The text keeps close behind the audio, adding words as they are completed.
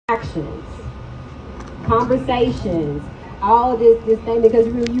actions, conversations, all this thing, because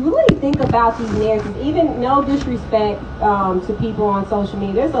you really think about these narratives, even no disrespect to people on social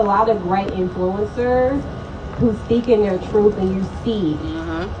media, there's a lot of great influencers who speak in their truth, and you see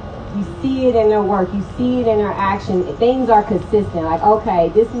you see it in their work, you see it in their action. Things are consistent, like, okay,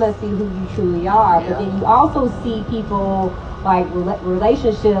 this must be who you truly are. But then you also see people like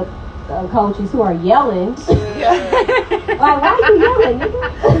relationship coaches who are yelling. Like, why are you yelling, nigga?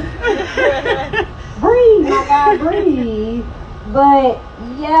 Breathe, my God, breathe. But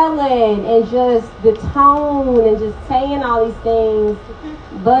yelling and just the tone and just saying all these things,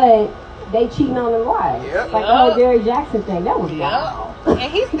 but they cheating on their wives. Like the whole Jerry Jackson thing, that was wild.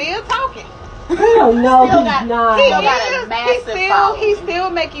 And he's still talking. Hell no, he's not. He got a massive following. He's still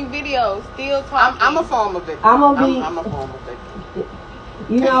making videos, still talking. I'm a form of it. I'm a form of it.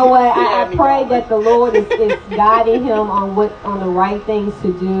 You know what? I pray that the Lord is guiding him on the right things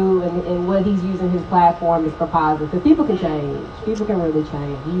to do, and what he's using his platform is for positive. Because people can change. People can really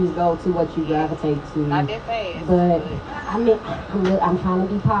change. You just go to what you gravitate to. Not that fast. But I mean, I'm trying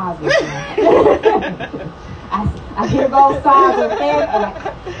to be positive. I hear both sides of there.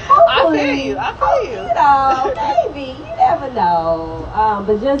 Hopefully, I feel you. You know, maybe. You never know.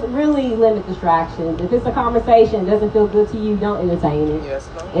 But just really limit distractions. If it's a conversation that doesn't feel good to you, don't entertain it. Yes,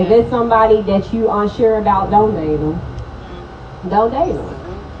 if it's somebody that you unsure about, don't date them. Don't date them.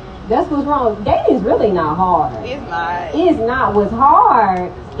 That's what's wrong. Dating is really not hard. It's not. It's not. What's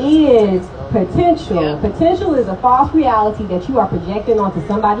hard is potential. Yeah. Potential is a false reality that you are projecting onto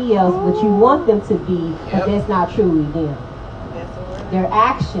somebody else, what you want them to be, but that's not truly them. Their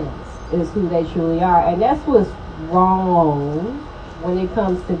actions is who they truly are, and that's what's wrong when it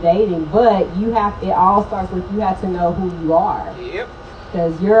comes to dating. But it all starts with, you have to know who you are. Yep.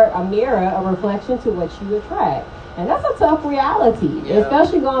 Because you're a mirror, a reflection to what you attract. And that's a tough reality. Yeah.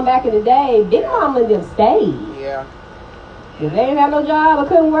 Especially going back in the day, Big Mama and them stayed. Yeah. If they didn't have no job or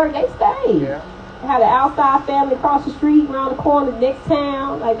couldn't work, they stayed. Yeah. They had an outside family across the street, around the corner, next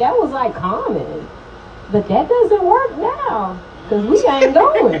town. Like, that was like common. But that doesn't work now. Because we ain't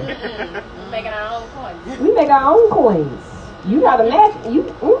going. We're making our own coins. We make our own coins. You gotta match.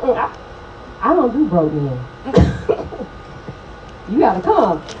 I don't do broke men. You gotta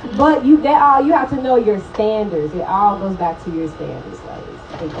come. But you have to know your standards. It all goes back to your standards, ladies.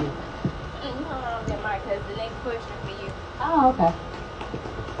 Thank you. Hold on, Mike, because the next question for you. Oh, okay.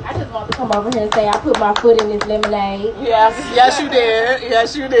 I just want to come over here and say I put my foot in this lemonade. Yes, you did.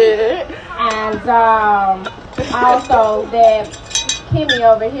 Yes, you did. And also that Kimmy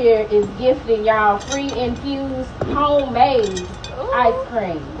over here is gifting y'all free infused homemade ice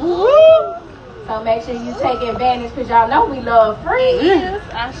cream. Woo! So make sure you take advantage, because y'all know we love free. Yes,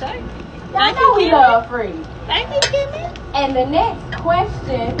 I say. Y'all know we love free. Thank you, Kimmy. And the next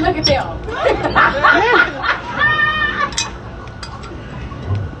question, look at them.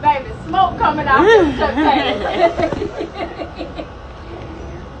 Baby, smoke coming off this tuxedo.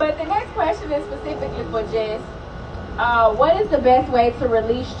 But the next question is specifically for Jess. What is the best way to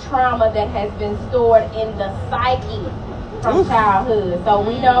release trauma that has been stored in the psyche from childhood? So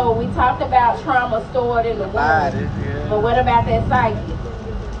we know we talked about trauma stored in the womb, but what about that psyche?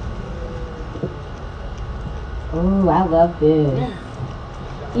 Oh, I love this.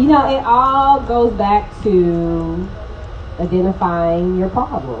 You know, it all goes back to identifying your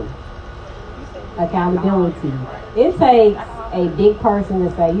problem. Accountability. It takes a big person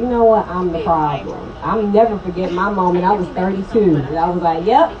to say, you know what, I'm the problem. I'll never forget my moment. I was 32. And I was like,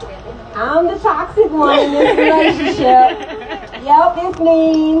 yep, I'm the toxic one in this relationship. Yep, it's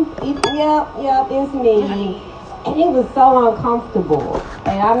me. Yep, it's me. And it was so uncomfortable.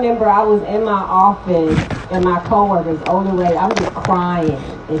 And I remember I was in my office, and my coworker's older lady, I'm just crying.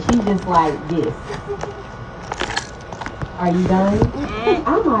 And she's just like this. Are you done?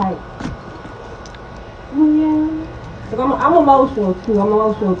 I'm like, yeah. Because I'm emotional too. I'm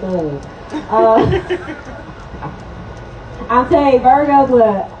emotional thug. I'll tell you, Virgos,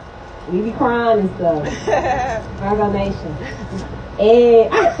 look, we be crying and stuff. Virgo Nation.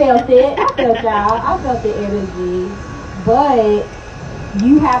 And I felt it. I felt y'all. I felt the energy. But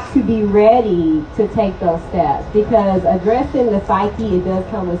you have to be ready to take those steps, because addressing the psyche, it does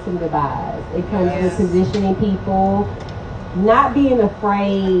come with some goodbyes. It comes with positioning people, not being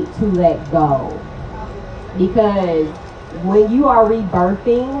afraid to let go. Because when you are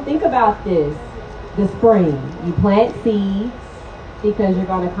rebirthing, think about this, the spring, you plant seeds because you're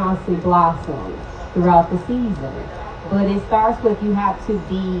going to constantly blossom throughout the season. But it starts with, you have to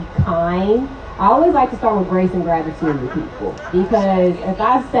be kind. I always like to start with grace and gratitude with people, because if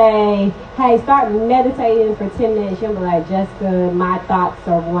I say, hey, start meditating for 10 minutes, you'll be like, Jessica, my thoughts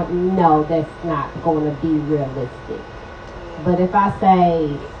are one. No, that's not going to be realistic. But if I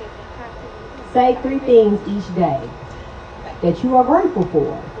say 3 things each day that you are grateful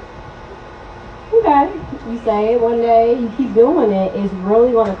for. Okay, you say it one day, you keep doing it, it's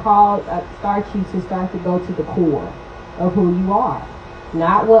really going to start you to go to the core of who you are.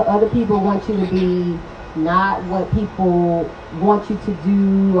 Not what other people want you to be, not what people want you to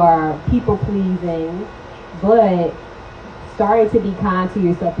do or people pleasing, but starting to be kind to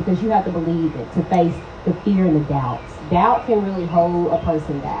yourself, because you have to believe it to face the fear and the doubts. Doubt can really hold a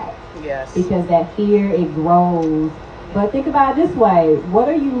person back. Yes. Because that fear, it grows. But think about it this way, what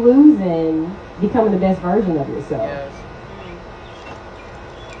are you losing becoming the best version of yourself? Yes.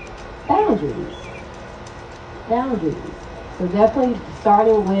 Boundaries. So definitely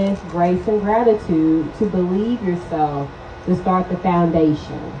starting with grace and gratitude to believe yourself, to start the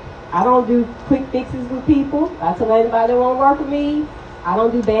foundation. I don't do quick fixes with people. I tell anybody that won't work with me, I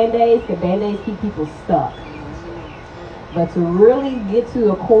don't do band-aids, because band-aids keep people stuck. But to really get to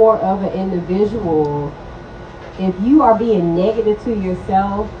the core of an individual, if you are being negative to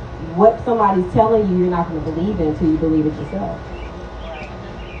yourself, what somebody's telling you, you're not going to believe it until you believe it yourself.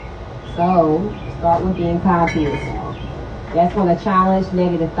 So start with being kind to yourself. That's going to challenge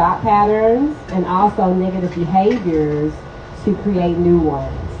negative thought patterns and also negative behaviors to create new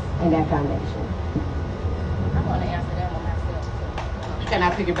ones in that foundation. I want to answer that one myself. Can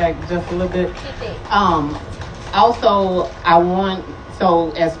I pick it back just a little bit? Also,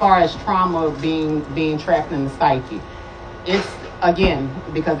 so as far as trauma being trapped in the psyche, it's, again,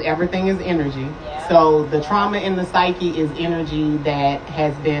 because everything is energy. Yeah. So the trauma in the psyche is energy that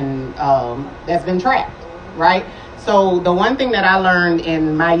has been that's been trapped, right? So the one thing that I learned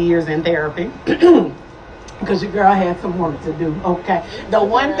in my years in therapy, because your girl had some work to do, okay? The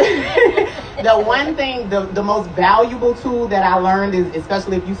most valuable tool that I learned is,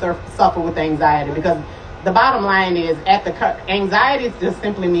 especially if you suffer with anxiety, because the bottom line is, anxiety just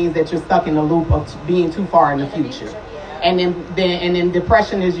simply means that you're stuck in the loop of being too far in the future. And then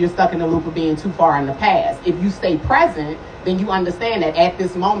depression is you're stuck in the loop of being too far in the past. If you stay present, then you understand that at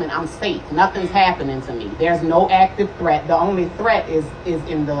this moment I'm safe. Nothing's happening to me. There's no active threat. The only threat is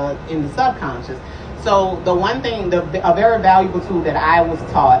in the subconscious. So the one thing, a very valuable tool that I was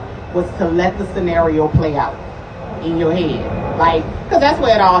taught was to let the scenario play out in your head, like, because that's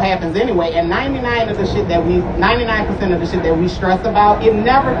where it all happens anyway. And 99% of the shit that we stress about, it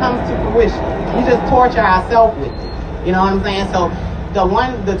never comes to fruition. We just torture ourselves with it. You know what I'm saying? So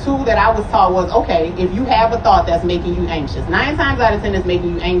the tool that I was taught was, okay, if you have a thought that's making you anxious, 9 times out of 10 it's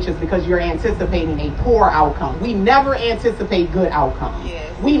making you anxious because you're anticipating a poor outcome. We never anticipate good outcomes.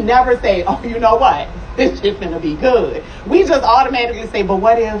 Yes. We never say, oh, you know what, this shit's gonna be good. We just automatically say, but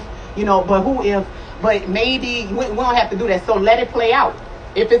what if, but who if, but maybe. We don't have to do that. So let it play out.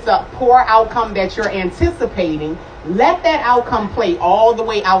 If it's a poor outcome that you're anticipating, let that outcome play all the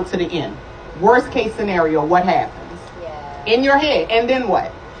way out to the end. Worst case scenario, what happens? In your head. And then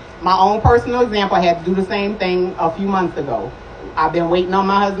what? My own personal example, I had to do the same thing a few months ago. I've been waiting on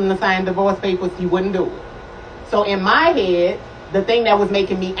my husband to sign divorce papers. He wouldn't do it. So in my head, the thing that was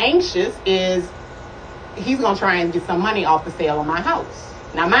making me anxious is he's going to try and get some money off the sale of my house.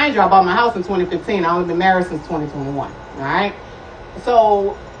 Now, mind you, I bought my house in 2015. I've only been married since 2021. All right?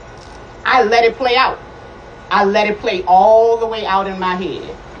 So I let it play out. I let it play all the way out in my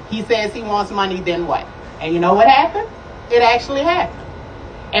head. He says he wants money, then what? And you know what happened? It actually happened.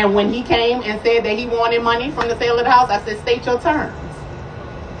 And when he came and said that he wanted money from the sale of the house, I said, state your terms.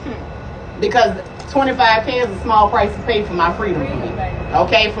 Because $25K is a small price to pay for my freedom for me.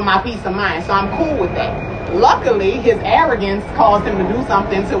 Okay, for my peace of mind. So I'm cool with that. Luckily, his arrogance caused him to do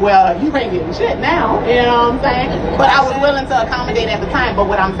something to, well, you ain't getting shit now. You know what I'm saying? But I was willing to accommodate at the time. But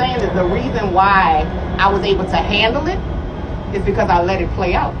what I'm saying is the reason why I was able to handle it is because I let it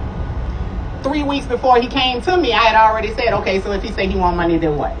play out. 3 weeks before he came to me, I had already said, okay, so if he say he want money,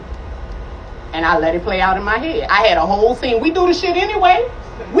 then what? And I let it play out in my head. I had a whole scene. We do the shit anyway.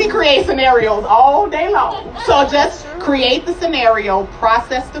 We create scenarios all day long. So just create the scenario,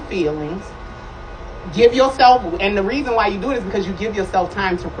 process the feelings, give yourself, and the reason why you do it is because you give yourself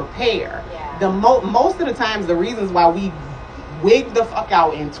time to prepare. Yeah. Most of the times, the reasons why we wig the fuck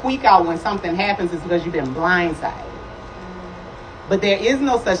out and tweak out when something happens is because you've been blindsided. But there is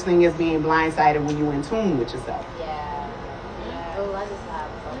no such thing as being blindsided when you're in tune with yourself. Yeah. Oh, I just have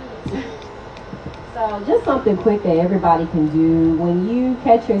something. So just something quick that everybody can do when you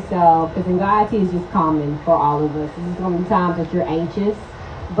catch yourself, because anxiety is just common for all of us. There's going to be times that you're anxious,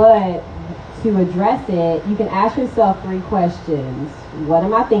 but to address it, you can ask yourself 3 questions. What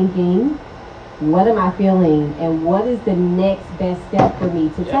am I thinking? What am I feeling? And what is the next best step for me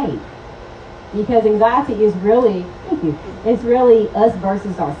to take? Because anxiety is really, it's really us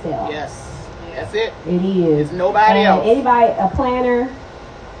versus ourselves. Yes. That's it. It is. It's nobody else. Anybody, a planner,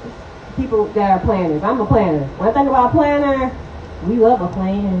 people that are planners. I'm a planner. One thing about a planner, we love a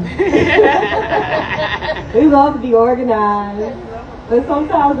plan. We love to be organized. But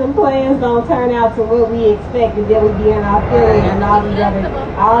sometimes the plans don't turn out to what we expect, and then we be in our feelings and all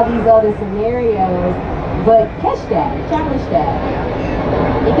these other scenarios. But catch that, challenge that.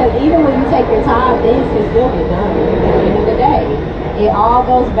 Because even when you take your time, things can still get done at the end of the day. It all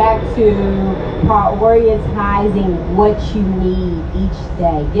goes back to prioritizing what you need each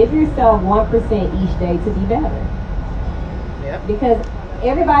day. Give yourself 1% each day to be better. Yep. Because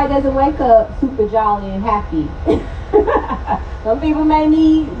everybody doesn't wake up super jolly and happy. Some people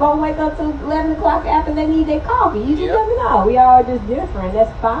won't wake up till 11 o'clock after they need their coffee. You just never know. We all just different.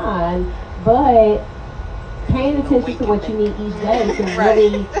 That's fine. But paying attention to what you need each day to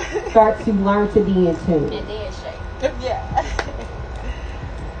really start to learn to be in tune. And then shake. Yeah.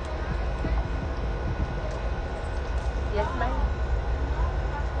 Yes, ma'am.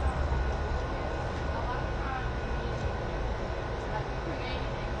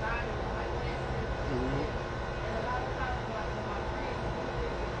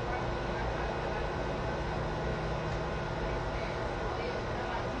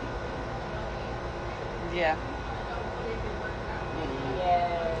 Yeah.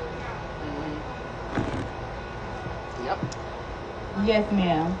 Yep. Yes,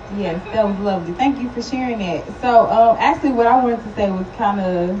 ma'am. Yes, that was lovely. Thank you for sharing that. So, actually, what I wanted to say was kind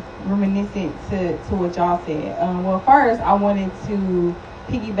of reminiscent to what y'all said. Well, first, I wanted to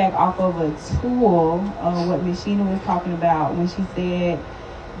piggyback off of a tool, what Miss Sheena was talking about when she said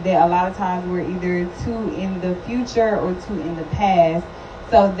that a lot of times we're either too in the future or too in the past.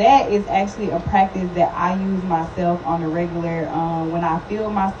 So that is actually a practice that I use myself on a regular. When I feel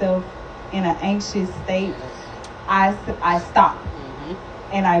myself in an anxious state, I stop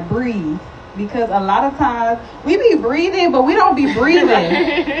and I breathe, because a lot of times we be breathing, but we don't be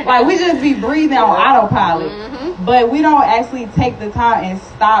breathing. Like, we just be breathing on autopilot, but we don't actually take the time and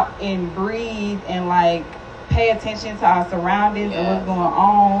stop and breathe and like pay attention to our surroundings and what's going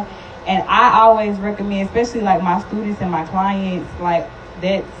on. And I always recommend, especially like my students and my clients, like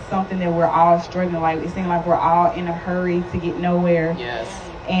that's something that we're all struggling. Like, it seems like we're all in a hurry to get nowhere. Yes.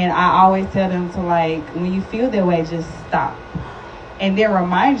 And I always tell them to, like, when you feel that way, just stop. And then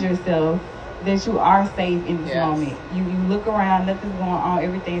remind yourself that you are safe in this moment. You look around, nothing's going on,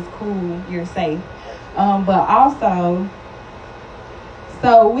 everything's cool, you're safe. But also,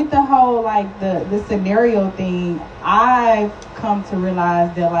 so with the whole, like, the scenario thing, I've come to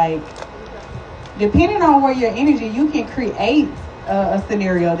realize that, like, depending on where your energy, you can create a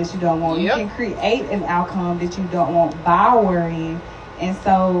scenario that you don't want. You can create an outcome that you don't want by worrying. And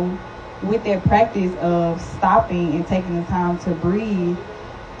so with that practice of stopping and taking the time to breathe,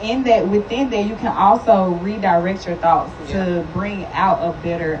 within that you can also redirect your thoughts to bring out a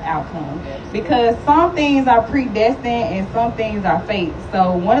better outcome. Because some things are predestined and some things are fate.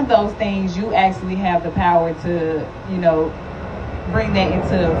 So one of those things, you actually have the power to, bring that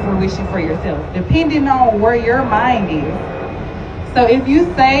into fruition for yourself, depending on where your mind is. So if you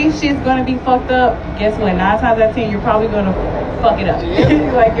say shit's gonna be fucked up, guess what? 9 times out of 10, you're probably gonna fuck it up.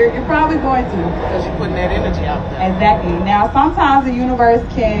 Like, you're probably going to. Because you're putting that energy out there. Exactly. Now, sometimes the universe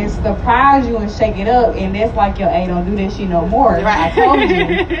can surprise you and shake it up, and that's like, yo, hey, don't do that shit no more. Right. I told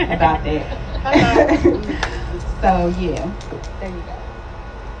you about that. So, yeah. There you go.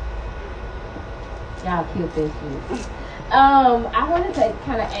 Y'all killed this shit. I wanted to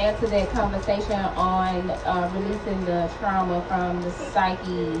kind of add to that conversation on releasing the trauma from the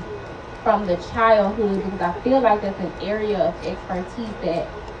psyche, from the childhood, because I feel like that's an area of expertise that,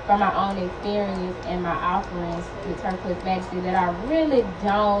 from my own experience and my offerings with Turquoise Majesty, that I really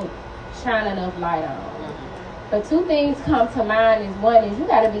don't shine enough light on. But 2 things come to mind. One is you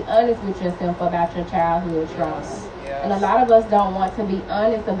got to be honest with yourself about your childhood trauma. And a lot of us don't want to be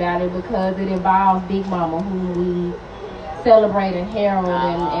honest about it because it involves Big Mama, who we celebrate and herald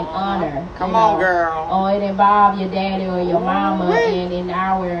and honor. Come on, girl. Or it involves your daddy or your mama. And in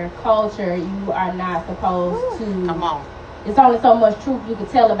our culture, you are not supposed to. Come on. It's only so much truth you can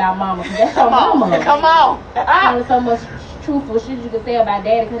tell about mama, because that's your mama. Come on. There's only so much truthful shit you can say about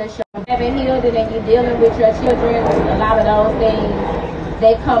daddy, because that's your. Have been healed, and then you're dealing with your children. A lot of those things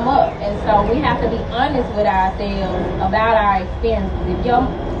they come up. And so we have to be honest with ourselves about our experiences.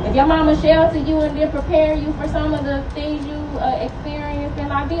 If your mama sheltered you and didn't prepare you for some of the things you experienced, then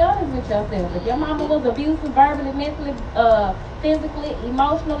like, be honest with yourself. If your mama was abusive, verbally, mentally, physically,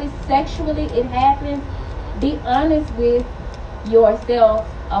 emotionally, sexually, it happens. Be honest with yourself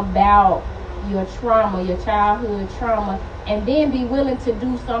about your trauma, your childhood trauma, and then be willing to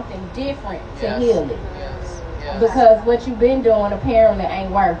do something different to heal it. Yes. Yes. Because what you've been doing apparently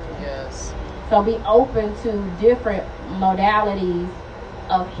ain't working. Yes. So be open to different modalities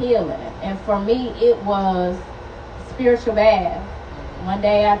of healing. And for me, it was spiritual bath. One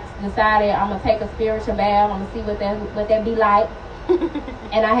day I decided I'm gonna take a spiritual bath. I'm gonna see what that be like.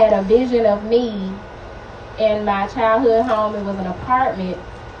 And I had a vision of me in my childhood home. It was an apartment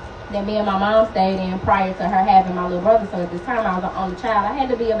that me and my mom stayed in prior to her having my little brother. So at this time I was the only child. I had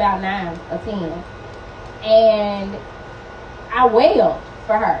to be about 9 or 10. And I wailed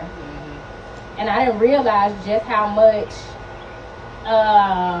for her. And I didn't realize just how much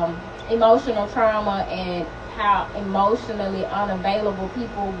emotional trauma and how emotionally unavailable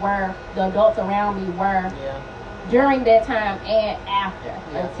people were, the adults around me were, during that time and after,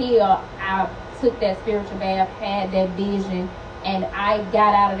 until I took that spiritual bath, had that vision, and I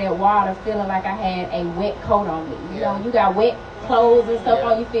got out of that water feeling like I had a wet coat on me. You know, when you got wet clothes and stuff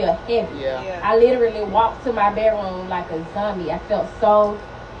on, you feel heavy. I literally walked to my bedroom like a zombie. I felt so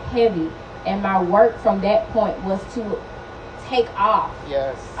heavy. And my work from that point was to take off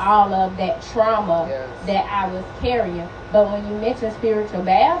all of that trauma that I was carrying. But when you mention spiritual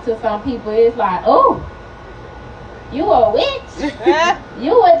bath to some people, it's like, oh, you a witch?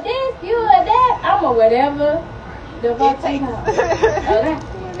 You a this? You a that? I'm a whatever the fuck takes. Okay.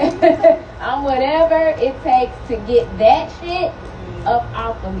 I'm whatever it takes to get that shit up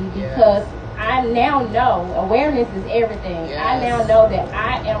off of me, because I now know awareness is everything. I now know that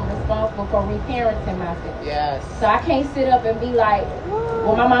I am responsible for reparenting myself. So I can't sit up and be like,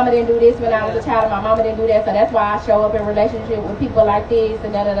 well, my mama didn't do this when I was a child, and my mama didn't do that, so that's why I show up in relationship with people like this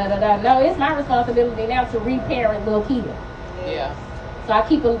and da da da da da. No, it's my responsibility now to reparent little Keita. So I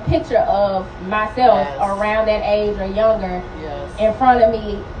keep a picture of myself around that age or younger in front of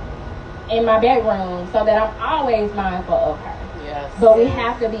me in my bedroom, so that I'm always mindful of her. But we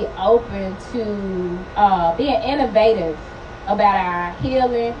have to be open to being innovative about our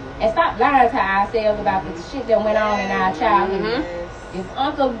healing, and stop lying to ourselves about the shit that went on in our childhood. If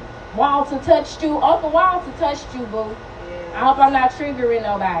Uncle Walter touched you, Uncle Walter touched you, boo. I hope I'm not triggering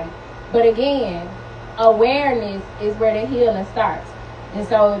nobody. But again, awareness is where the healing starts. And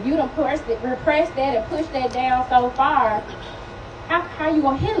so if you done repress that and push that down so far, how you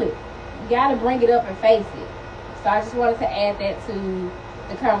gonna heal it? You gotta bring it up and face it. So I just wanted to add that to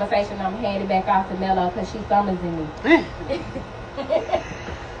the conversation. I'm handing back off to Mello because she summons in me.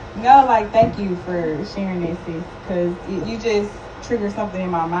 No, like, thank you for sharing this, sis, because you just triggered something in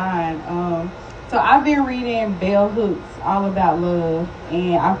my mind. So I've been reading Bell Hooks, All About Love,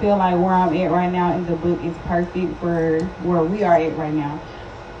 and I feel like where I'm at right now in the book is perfect for where we are at right now.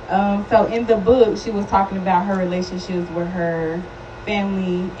 So in the book, she was talking about her relationships with her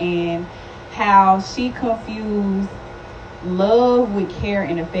family and how she confused love with care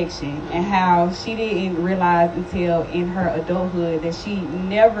and affection, and how she didn't realize until in her adulthood that she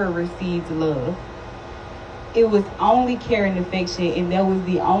never received love. It was only care and affection, and that was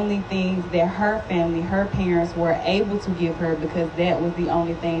the only things that her family, her parents were able to give her, because that was the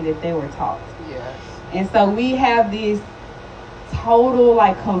only thing that they were taught. And so we have this total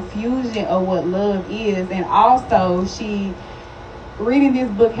like confusion of what love is. And also reading this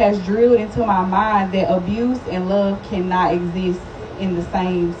book has drilled into my mind that abuse and love cannot exist in the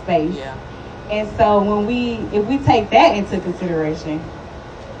same space. And so if we take that into consideration,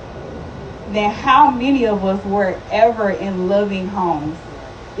 then how many of us were ever in loving homes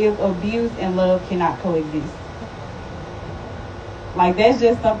if abuse and love cannot coexist? Like, that's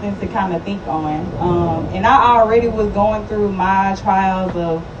just something to kind of think on. And I already was going through my trials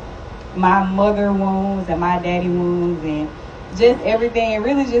of my mother wounds and my daddy wounds and just everything, and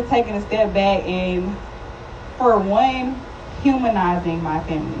really just taking a step back and, for one, humanizing my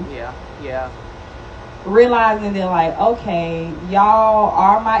family. Realizing that, like, okay, y'all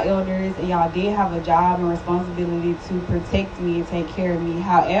are my elders and y'all did have a job and responsibility to protect me and take care of me.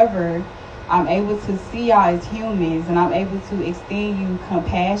 However, I'm able to see y'all as humans, and I'm able to extend you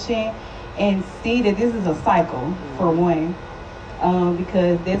compassion and see that this is a cycle, for one.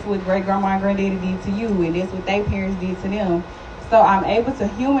 Because that's what great grandma and granddaddy did to you, and that's what their parents did to them. So I'm able to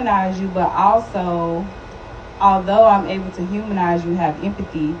humanize you, but also although I'm able to humanize you, have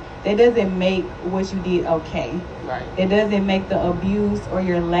empathy, that doesn't make what you did okay. Right. It doesn't make the abuse or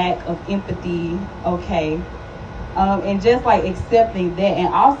your lack of empathy okay. And just like accepting that,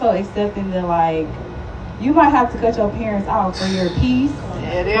 and also accepting that, like, you might have to cut your parents out for your peace,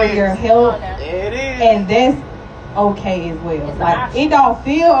 for your health, It is. and that's okay as well. It's Like, it don't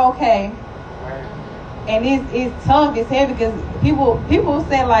feel okay. Right. And it's tough, it's heavy, because people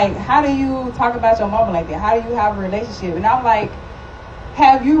say, like, how do you talk about your mama like that? How do you have a relationship? And I'm like,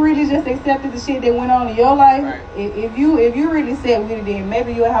 have you really just accepted the shit that went on in your life? Right. If you really sat with it, then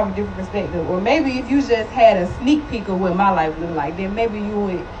maybe you'll have a different perspective. Or maybe if you just had a sneak peek of what my life looked like, then maybe you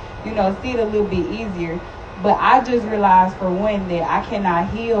would, see it a little bit easier. But I just realized, for one, that I cannot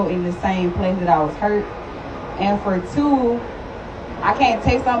heal in the same place that I was hurt. And for two, I can't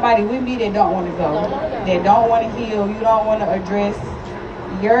take somebody with me that don't want to go, that don't want to heal. You don't want to address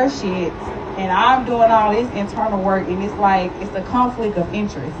your shit, and I'm doing all this internal work, and it's like, it's a conflict of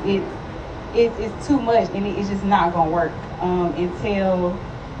interest. It's too much, and it's just not gonna work until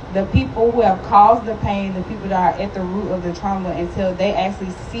the people who have caused the pain, the people that are at the root of the trauma, until they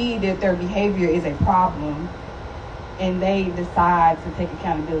actually see that their behavior is a problem, and they decide to take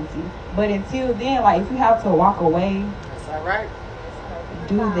accountability. But until then, like, if you have to walk away, That's all right.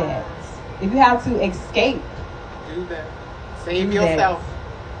 do that. If you have to escape, Do that. Save Do yourself.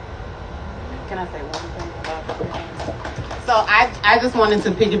 Can I say one thing about that? So I just wanted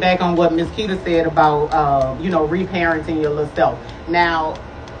to piggyback on what Miss Keita said about reparenting your little self. Now,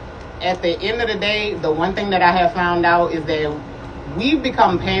 at the end of the day, the one thing that I have found out is that we've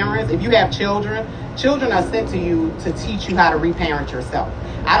become parents. If you have children are sent to you to teach you how to reparent yourself.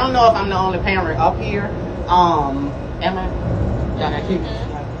 I don't know if I'm the only parent up here. Am I? Y'all got kids?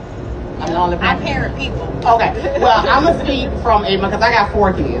 I'm the only parent. I parent people. Okay. Well, I'm going to speak from because I got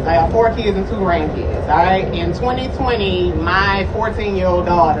 4 kids. I got 4 kids and 2 grandkids. All right. In 2020, my 14-year-old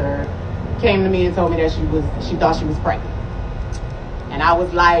daughter came to me and told me that she thought she was pregnant. And I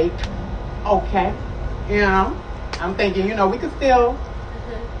was like, okay. I'm thinking, we could still,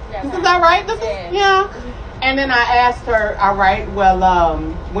 this is all right. This is, And then I asked her, all right, well,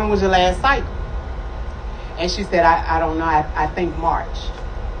 when was your last cycle? And she said, I don't know. I think March.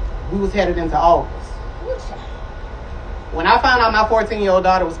 We was headed into August. When I found out my 14-year-old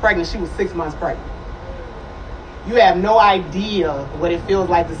daughter was pregnant, she was 6 months pregnant. You have no idea what it feels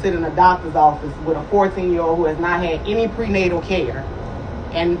like to sit in a doctor's office with a 14-year-old who has not had any prenatal care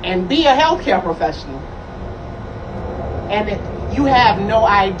and be a healthcare professional. And you have no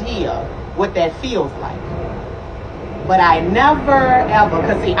idea what that feels like. But I never, ever,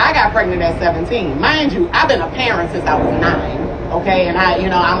 because see, I got pregnant at 17. Mind you, I've been a parent since I was 9. Okay, and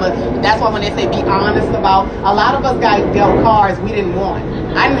that's why when they say be honest about, a lot of us got dealt cards we didn't want.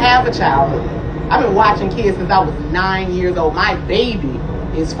 I didn't have a childhood. I've been watching kids since I was 9 years old. My baby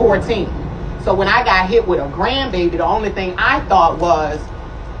is 14. So when I got hit with a grandbaby, the only thing I thought was,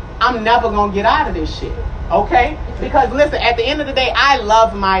 I'm never going to get out of this shit. Okay? Because listen, at the end of the day, I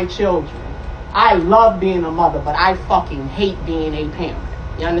love my children. I love being a mother, but I fucking hate being a parent.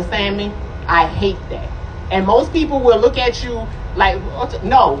 You understand me? I hate that. And most people will look at you like,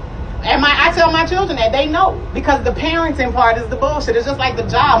 no. And I tell my children that they know, because the parenting part is the bullshit. It's just like the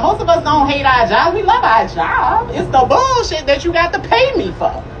job. Most of us don't hate our job. We love our job. It's the bullshit that you got to pay me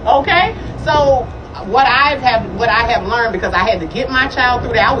for. Okay? So what I have learned, because I had to get my child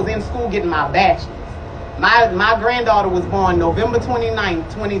through that, I was in school getting my bachelor's. My granddaughter was born November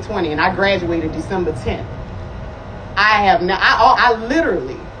 29th, 2020, and I graduated December 10th. I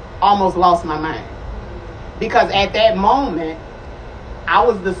literally almost lost my mind. Because at that moment, I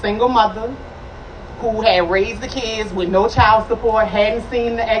was the single mother who had raised the kids with no child support, hadn't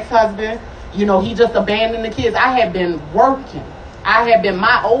seen the ex-husband. He just abandoned the kids. I had been working.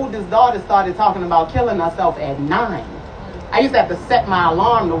 My oldest daughter started talking about killing herself at 9. I used to have to set my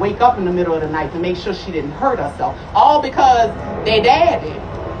alarm to wake up in the middle of the night to make sure she didn't hurt herself. All because their dad did.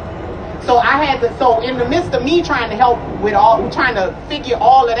 So in the midst of me trying to help trying to figure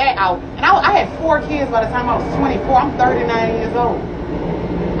all of that out, and I had 4 kids by the time I was 24. I'm 39 years old.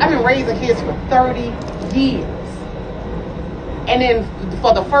 I've been raising kids for 30 years. And then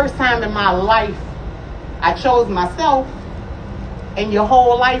for the first time in my life, I chose myself, and your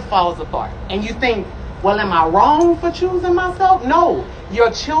whole life falls apart. And you think, well, am I wrong for choosing myself? No.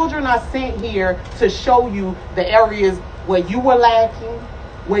 Your children are sent here to show you the areas where you were lacking,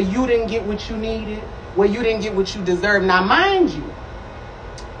 where you didn't get what you needed, where you didn't get what you deserve. Now, mind you,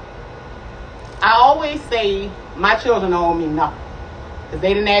 I always say my children don't owe me nothing, because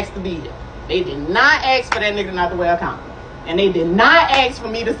they didn't ask to be here. They did not ask for that nigga not to wear a condom. And they did not ask for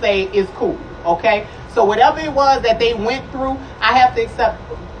me to say it's cool, okay? So whatever it was that they went through, I have to accept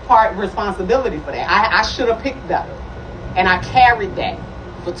part responsibility for that. I should have picked better. And I carried that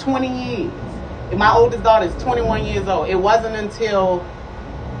for 20 years. And my oldest daughter is 21 years old. It wasn't until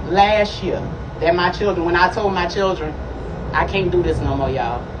last year that my children, when I told my children, I can't do this no more,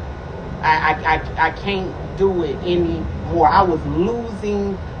 y'all. I can't do it anymore. I was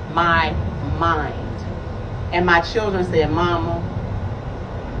losing my mind. And my children said, Mama,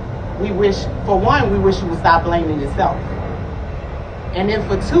 we wish you would stop blaming yourself. And then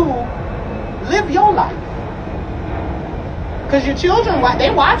for two, live your life. Because your children, they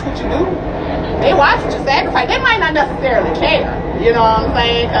watch what you do. They watch what you sacrifice. They might not necessarily care. You know what I'm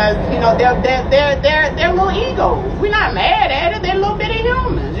saying? Because, they're little egos. We're not mad at it. They're little bitty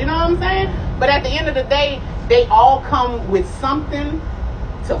humans. You know what I'm saying? But at the end of the day, they all come with something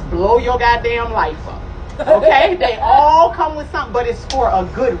to blow your goddamn life up. Okay? They all come with something, but it's for a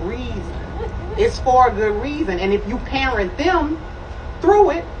good reason. It's for a good reason. And if you parent them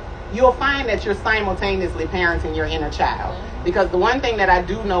through it, you'll find that you're simultaneously parenting your inner child. Because the one thing that I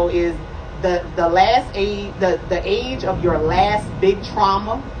do know is the age of your last big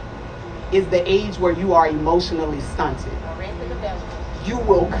trauma is the age where you are emotionally stunted. You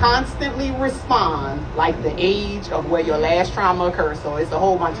will constantly respond like the age of where your last trauma occurred. So it's a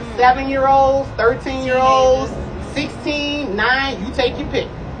whole bunch of 7-year-olds, 13-year-olds, 16, 9, you take your pick.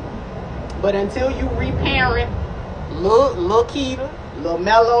 But until you reparent little Keita, little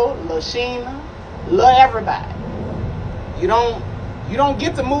Mello, little Sheena, little everybody, you don't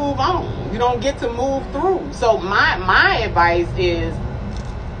get to move on. You don't get to move through. So my advice is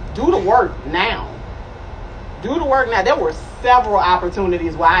do the work now. Do the work now. There were several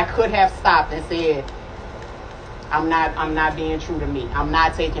opportunities where I could have stopped and said, I'm not being true to me. I'm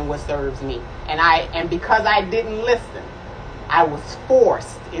not taking what serves me. And because I didn't listen, I was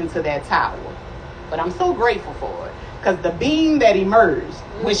forced into that tower. But I'm so grateful for it. Because the being that emerged,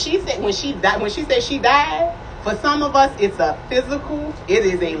 when she said she died, for some of us it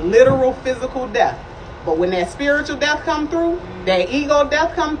is a literal physical death. But when that spiritual death come through, that ego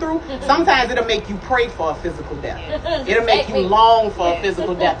death come through, sometimes it'll make you pray for a physical death. It'll make you long for a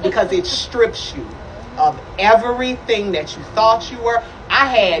physical death because it strips you of everything that you thought you were.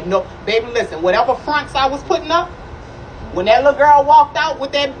 Baby, listen, whatever fronts I was putting up, when that little girl walked out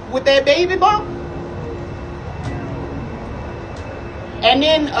with that baby bump, and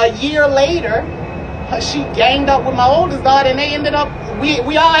then a year later, she ganged up with my oldest daughter, and they ended up, we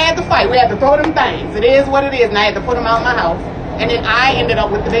all had to fight. We had to throw them things. It is what it is, and I had to put them out of my house. And then I ended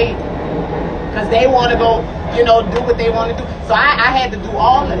up with the baby. Because they want to go, do what they want to do. So I had to do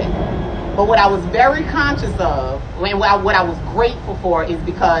all of that. But what I was very conscious of, and what I was grateful for, is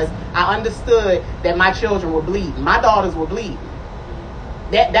because I understood that my children were bleeding. My daughters were bleeding.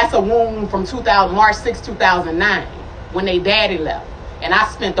 That's a wound from March 6, 2009, when they daddy left. And I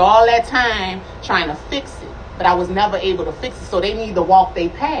spent all that time trying to fix it, but I was never able to fix it. So they need to walk their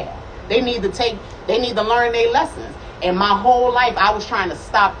path. They need to learn their lessons. And my whole life, I was trying to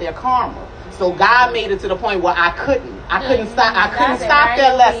stop their karma. So God made it to the point where I couldn't stop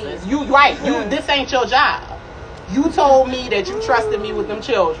their lessons. This ain't your job. You told me that you trusted me with them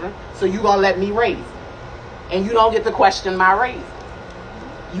children, so you gonna let me raise them. And you don't get to question my raising.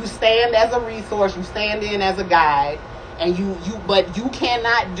 You stand as a resource, you stand in as a guide. And but you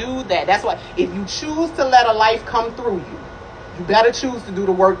cannot do that. That's why if you choose to let a life come through you, you better choose to do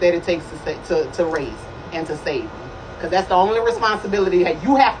the work that it takes to raise and to save them. Because that's the only responsibility that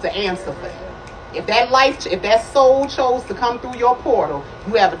you have to answer for. If that soul chose to come through your portal,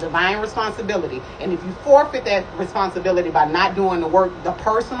 you have a divine responsibility. And if you forfeit that responsibility by not doing the work, the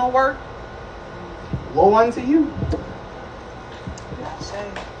personal work, woe unto you.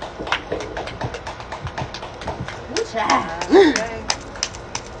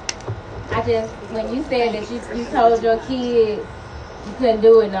 When you said that you told your kids you couldn't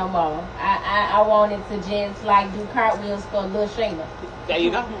do it no more, I wanted to just do cartwheels for Lil Sheena. There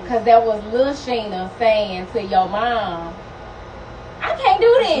you go. Because that was Lil Sheena saying to your mom, I can't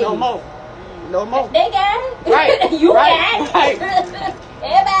do this. No more. They got it. Right. You right. got it. Right.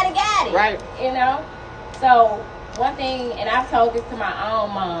 Everybody got it. Right. So one thing, and I've told this to my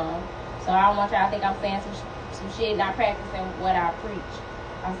own mom, so I don't want y'all to think I'm saying some shit, not practicing what I preach.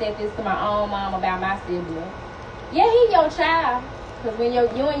 I said this to my own mom about my sibling. Yeah, he your child. Because when you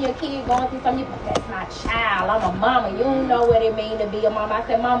and your kid going through something, that's my child. I'm a mama. You don't know what it means to be a mama. I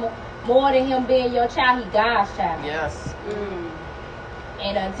said, mama, more than him being your child, he God's child. Yes.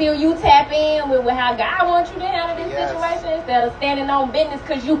 And until you tap in with how God wants you to handle this situation, instead of standing on business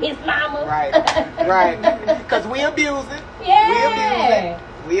because you his mama. Right. Because we abuse it. Yeah.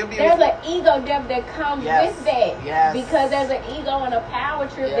 We abuse abuse. There's an ego death that comes Yes. with that. Yes. Because there's an ego and a power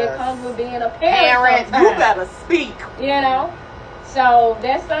trip that Yes. comes with being a Parent, parent. you better speak. You know? So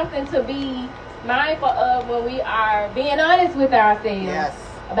there's something to be mindful of when we are being honest with ourselves Yes.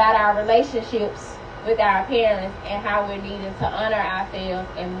 about our relationships with our parents and how we're needing to honor ourselves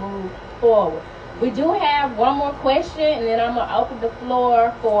and move forward. We do have one more question, and then I'm gonna open the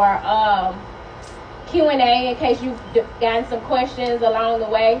floor for Q&A in case you've gotten some questions along the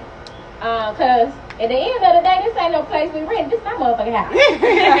way. Cause at the end of the day, this ain't no place we rent. This is my motherfucking house.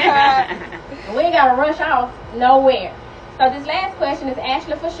 We ain't gotta rush off nowhere. So this last question is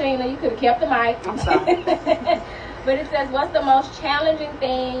actually for Sheena. You could have kept the mic. I'm sorry. But it says, what's the most challenging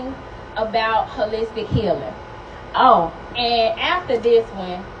thing about holistic healing? Oh, and after this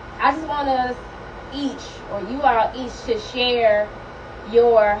one, I just want us each, or you all each, to share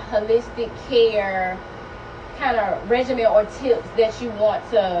your holistic care kind of regimen or tips that you want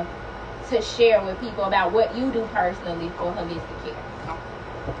to share with people about what you do personally for holistic care.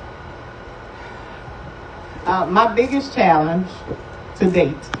 My biggest challenge to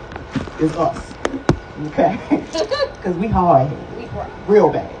date is us. Okay? Because we hard, real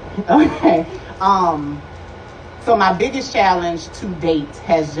bad. Okay? So my biggest challenge to date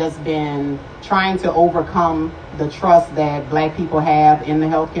has just been trying to overcome the trust that Black people have in the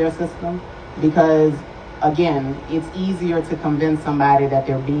healthcare system, because again, it's easier to convince somebody that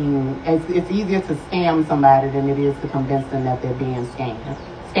they're being, it's easier to scam somebody than it is to convince them that they're being scammed.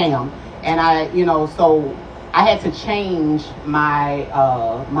 And so I had to change my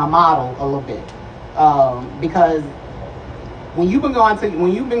my model a little bit, because when you've been going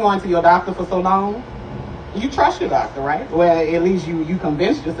to your doctor for so long, you trust your doctor, right? Well, at least you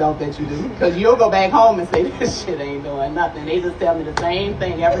convince yourself that you do, because you'll go back home and say, this shit ain't doing nothing. They just tell me the same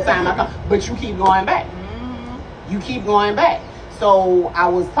thing every time I come, but you keep going back. You keep going back. So I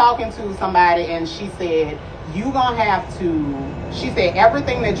was talking to somebody, and she said, she said,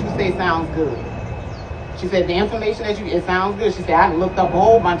 everything that you say sounds good. She said, the information that it sounds good. She said, I looked up a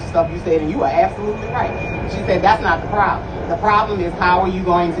whole bunch of stuff you said, and you are absolutely right. She said, that's not the problem. The problem is, how are you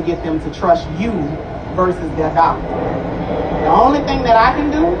going to get them to trust you versus their doctor? The only thing that I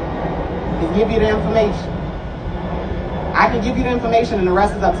can do is give you the information. I can give you the information, and the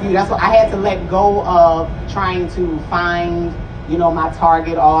rest is up to you. That's what I had to let go of, trying to find, my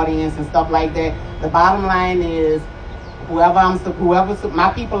target audience and stuff like that. The bottom line is,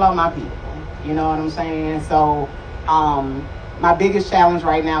 my people are my people. You know what I'm saying? So, my biggest challenge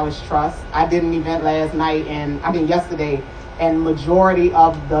right now is trust. I did an event yesterday, and majority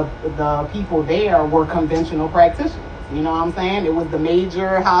of the people there were conventional practitioners. You know what I'm saying? It was the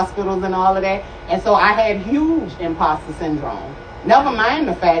major hospitals and all of that. And so I had huge imposter syndrome. Never mind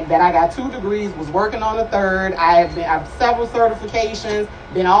the fact that I got 2 degrees, was working on a 3rd. I have several certifications,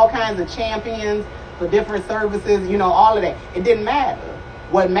 been all kinds of champions for different services, all of that. It didn't matter.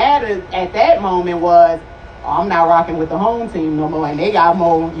 What mattered at that moment was, I'm not rocking with the home team no more, and they got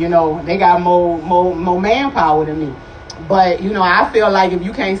more, more manpower than me. But, I feel like if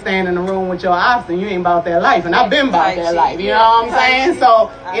you can't stand in the room with your ops, then you ain't about that life. And I've been about that life, you know what I'm saying? So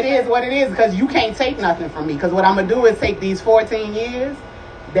it is what it is, because you can't take nothing from me. Because what I'm going to do is take these 14 years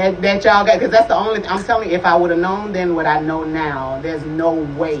that y'all got, because that's the only, I'm telling you, if I would have known then what I know now, there's no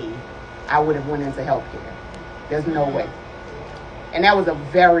way I would have went into healthcare. There's no way. And that was a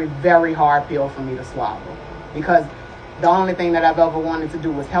very, very hard pill for me to swallow, because the only thing that I've ever wanted to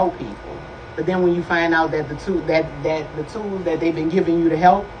do was help people. But then when you find out that the tools that they've been giving you to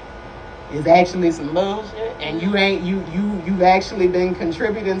help is actually some bullshit, and you've actually been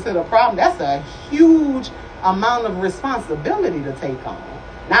contributing to the problem, that's a huge amount of responsibility to take on.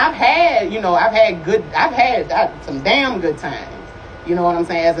 Now I've had some damn good times. You know what I'm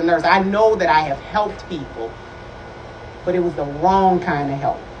saying? As a nurse, I know that I have helped people, but it was the wrong kind of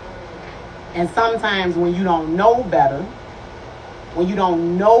help. And sometimes when you don't know better, when you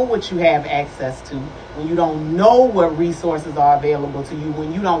don't know what you have access to, when you don't know what resources are available to you,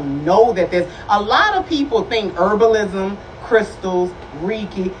 when you don't know that there's a lot of people think herbalism, crystals,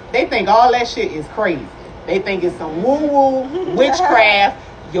 Reiki, they think all that shit is crazy. They think it's some woo-woo witchcraft,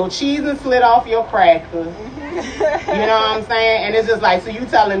 your cheese is slid off your crackers. You know what I'm saying? And it's just like, so you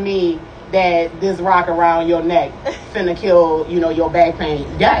telling me that this rock around your neck finna kill, your back pain?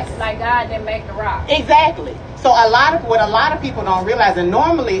 Yes. Like God didn't make the rock. Exactly. So what a lot of people don't realize, and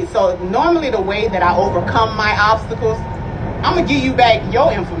normally the way that I overcome my obstacles, I'm gonna give you back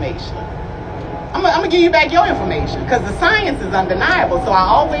your information. I'm gonna give you back your information, because the science is undeniable. So I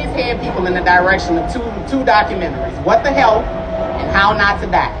always had people in the direction of two documentaries: What the Health and How Not to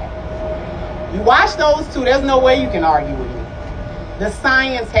Die. You watch those two, there's no way you can argue with me. The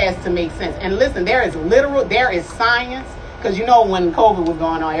science has to make sense. And listen, there is science. Because you know when COVID was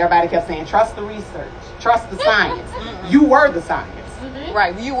going on, everybody kept saying, trust the research, trust the science. You were the science.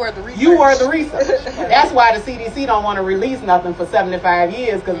 Right, you were the research. You were the research. That's why the CDC don't want to release nothing for 75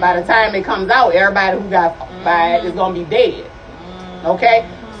 years, because by the time it comes out, everybody who got by it is going to be dead. Okay?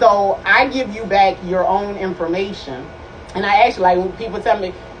 So I give you back your own information. And I actually, like, when people tell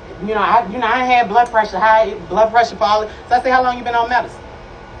me, I had high blood pressure for all. So I say, how long you been on medicine?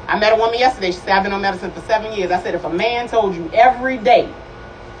 I met a woman yesterday. She said, I've been on medicine for 7 years. I said, if a man told you every day,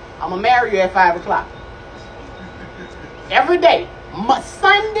 I'm going to marry you at 5 o'clock. Every day.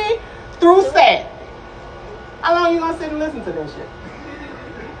 Sunday through Saturday. How long you going to sit and listen to this shit?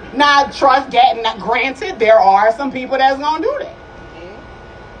 Now, granted, there are some people that's going to do that.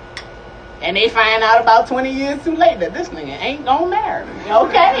 And they find out about 20 years too late that this nigga ain't gonna marry me.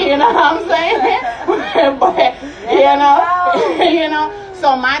 Okay, you know what I'm saying? But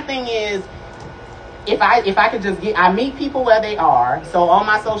so my thing is, if I could just I meet people where they are. So on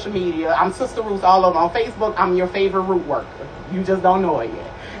my social media, I'm Sister Roots all over. On Facebook, I'm your favorite root worker. You just don't know it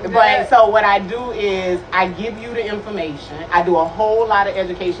yet. But so what I do is I give you the information. I do a whole lot of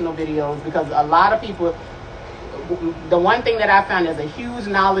educational videos because a lot of people. The one thing that I found is a huge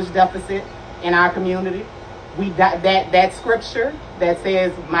knowledge deficit in our community. That scripture that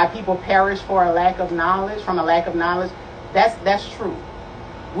says, "My people perish for a lack of knowledge," from a lack of knowledge. That's true.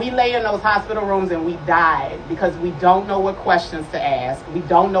 We lay in those hospital rooms and we die because we don't know what questions to ask. We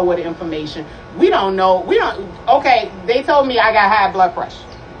don't know what information. We don't know. Okay, they told me I got high blood pressure.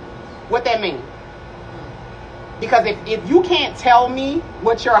 What that mean? Because if you can't tell me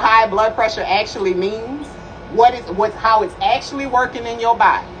what your high blood pressure actually means, how it's actually working in your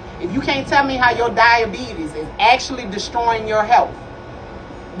body. If you can't tell me how your diabetes is actually destroying your health,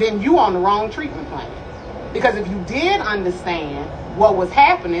 then you on the wrong treatment plan. Because if you did understand what was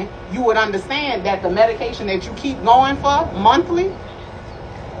happening, you would understand that the medication that you keep going for monthly,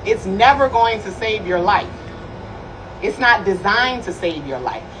 it's never going to save your life. It's not designed to save your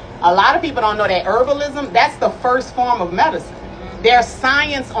life. A lot of people don't know that herbalism, that's the first form of medicine. There's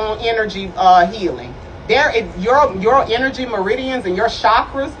science on energy healing. Your energy meridians and your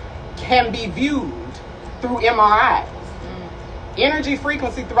chakras can be viewed through MRIs. Energy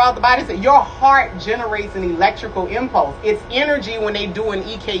frequency throughout the body. So your heart generates an electrical impulse. It's energy when they do an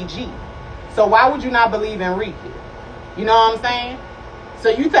EKG. So why would you not believe in Reiki? You know what I'm saying? So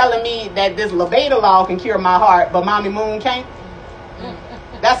you telling me that this labetalol can cure my heart, but Mommy Moon can't?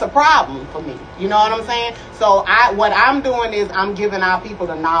 That's a problem for me. You know what I'm saying? So what I'm doing is I'm giving our people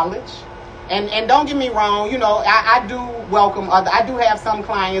the knowledge. And don't get me wrong, I do welcome I do have some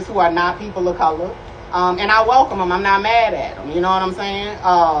clients who are not people of color. And I welcome them. I'm not mad at them. You know what I'm saying?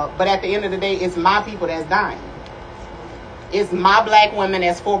 But at the end of the day, it's my people that's dying. It's my black woman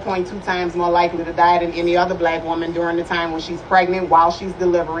that's 4.2 times more likely to die than any other black woman during the time when she's pregnant, while she's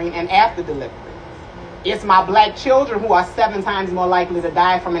delivering, and after delivery. It's my black children who are 7 times more likely to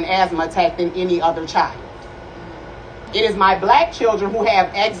die from an asthma attack than any other child. It is my black children who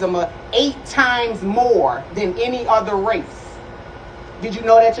have eczema 8 times more than any other race. Did you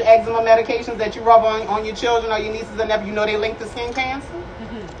know that your eczema medications that you rub on your children or your nieces and nephews, they link to skin cancer?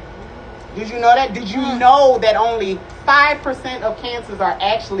 Did you know that? Did you know that only 5% of cancers are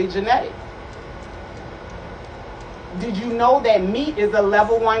actually genetic? Did you know that meat is a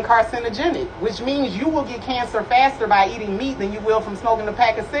level 1 carcinogenic, which means you will get cancer faster by eating meat than you will from smoking a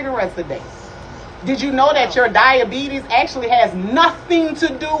pack of cigarettes a day? Did you know that your diabetes actually has nothing to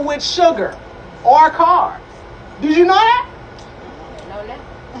do with sugar or carbs? Did you know that?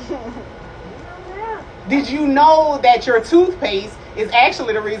 Did you know that your toothpaste is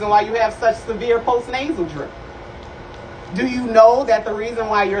actually the reason why you have such severe postnasal drip? Do you know that the reason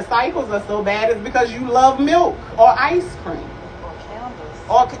why your cycles are so bad is because you love milk or ice cream?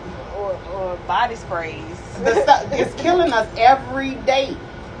 Or candles. Or body sprays. It's killing us every day.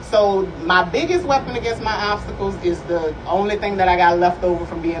 So my biggest weapon against my obstacles is the only thing that I got left over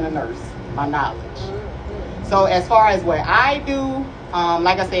from being a nurse, my knowledge. So as far as what I do,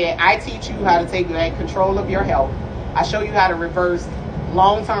 like I said, I teach you how to take back control of your health. I show you how to reverse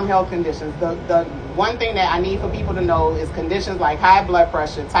long-term health conditions. The one thing that I need for people to know is conditions like high blood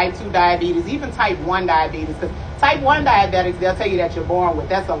pressure, type 2 diabetes, even type 1 diabetes. Because type 1 diabetics, they'll tell you that you're born with.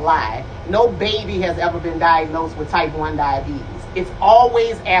 That's a lie. No baby has ever been diagnosed with type 1 diabetes. It's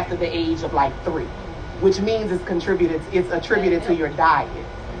always after the age of like 3, which means it's attributed to your diet.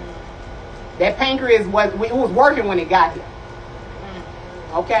 That pancreas was working when it got here.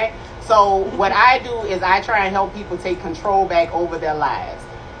 Okay? So what I do is I try and help people take control back over their lives.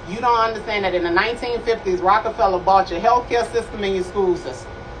 You don't understand that in the 1950s, Rockefeller bought your healthcare system and your school system.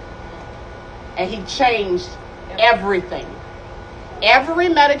 And he changed everything. Every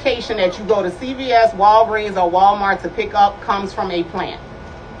medication that you go to CVS, Walgreens, or Walmart to pick up comes from a plant.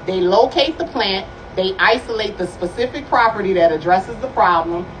 They locate the plant. They isolate the specific property that addresses the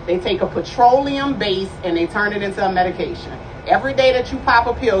problem. They take a petroleum base and they turn it into a medication. Every day that you pop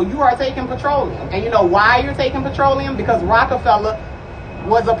a pill, you are taking petroleum. And you know why you're taking petroleum? Because Rockefeller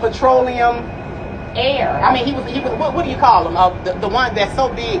was a petroleum heir. I mean, he was what do you call them? The one that's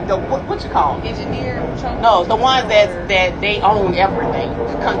so big, what you call them? Engineer. No, the ones that they own everything.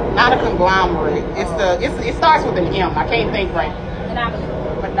 Not a conglomerate. It starts with an M. I can't think right.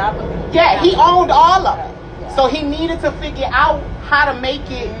 Monopoly. Yeah, he owned all of it. So he needed to figure out how to make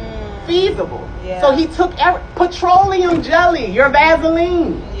it feasible. Yeah. So he took petroleum jelly, your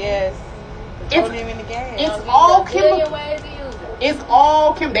Vaseline. Yes. Petroleum in the gas. It's all chemical. It's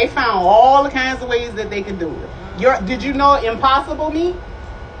all chemical. They found all the kinds of ways that they could do it. Did you know Impossible meat?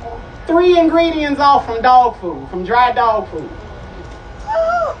 3 ingredients off from dog food, from dry dog food.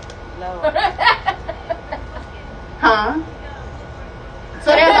 No. Huh?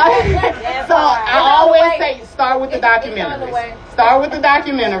 So I always say start with the documentaries. Start with the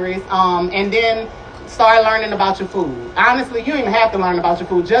documentaries, and then start learning about your food. Honestly, you don't even have to learn about your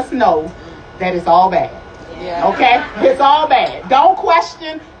food. Just know that it's all bad. Yeah. Okay? It's all bad. Don't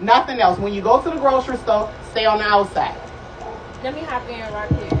question nothing else. When you go to the grocery store, stay on the outside. Let me hop in right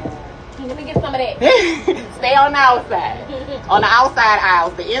here. Let me get some of that. Stay on the outside. On the outside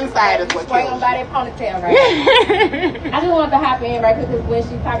aisles. The inside is what kills you. By that ponytail right now. I just wanted to hop in right because when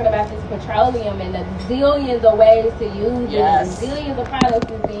she's talking about this petroleum and the zillions of ways to use it, and zillions of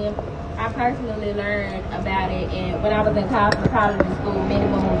products is in, I personally learned about it and when I was in cosmetology school many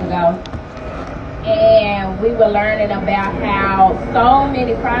moons ago. And we were learning about how so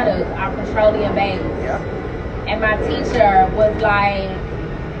many products are petroleum based. Yeah. And my teacher was like,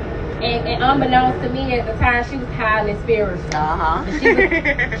 and unbeknownst to me at the time, she was highly spiritual.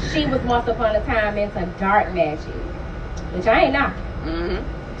 Uh-huh. She was once upon a time into dark magic, which I ain't knocking.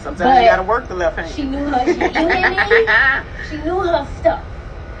 Mm-hmm. Sometimes you gotta work the left hand. She knew her. You hear me? She knew her stuff.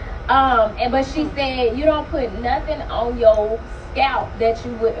 But she said you don't put nothing on your scalp that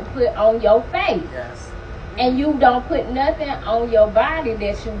you wouldn't put on your face. Yes. And you don't put nothing on your body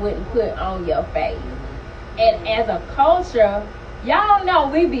that you wouldn't put on your face. And as a culture, y'all know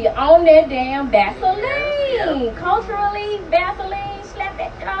we be on that damn Vaseline. Yeah. Culturally, Vaseline, slap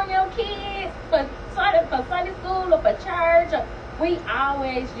that shit on your kids for Sunday school or for church. We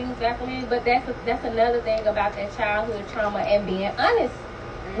always use Vaseline, but that's another thing about that childhood trauma and being honest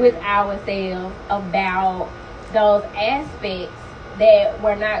with ourselves about those aspects that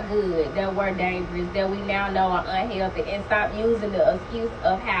were not good, that were dangerous, that we now know are unhealthy, and stop using the excuse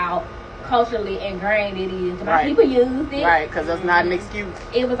of how culturally ingrained it is. Right. People used it. Right, because that's not an excuse.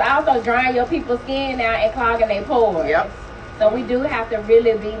 It was also drying your people's skin out and clogging their pores. Yep. So we do have to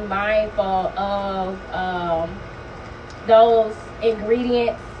really be mindful of those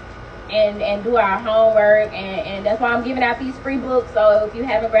ingredients and do our homework. And that's why I'm giving out these free books. So if you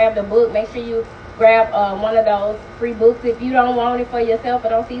haven't grabbed a book, make sure you grab one of those free books. If you don't want it for yourself or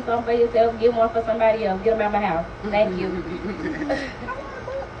don't see something for yourself, get one for somebody else. Get them out my house. Thank you.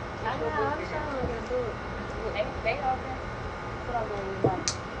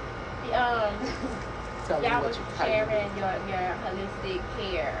 Y'all was sharing your holistic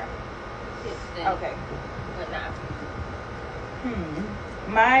care tips and whatnot.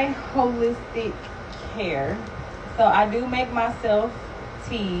 My holistic care. So I do make myself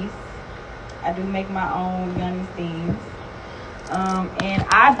teas. I do make my own yoni steams. And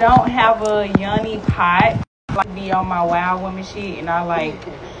I don't have a yoni pot. I like be on my wild woman shit and I like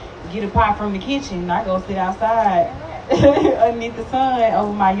get a pot from the kitchen and I go sit outside underneath the sun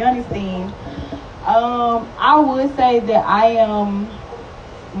over my yoni steam. I would say that I am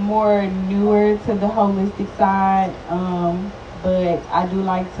more newer to the holistic side, but I do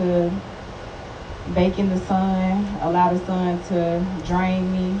like to bake in the sun, allow the sun to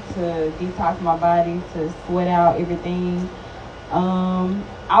drain me, to detox my body, to sweat out everything.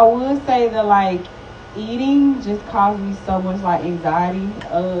 I would say that like eating just causes me so much like anxiety.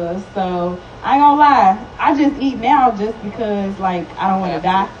 So I ain't gonna lie, I just eat now just because like I don't want to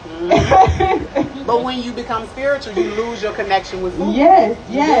die. But when you become spiritual, you lose your connection with food. Yes.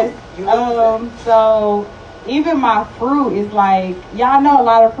 So even my fruit is like, y'all know a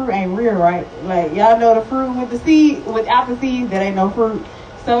lot of fruit ain't real, right? Like y'all know the fruit with the seed, without the seeds, that ain't no fruit.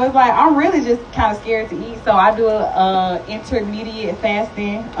 So it's like I'm really just kind of scared to eat. So I do intermediate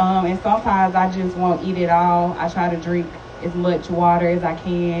fasting, and sometimes I just won't eat it all. I try to drink as much water as I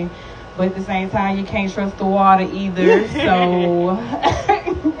can. But at the same time, you can't trust the water either. So,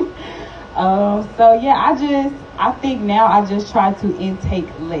 so yeah, I think now I just try to intake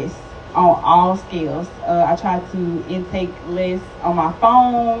less on all scales. I try to intake less on my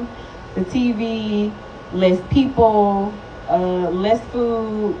phone, the TV, less people, less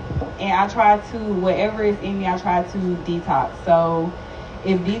food, and I try to, whatever is in me, I try to detox. So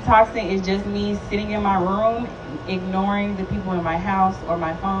if detoxing is just me sitting in my room, ignoring the people in my house or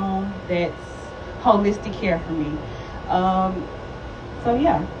my phone, that's holistic care for me. So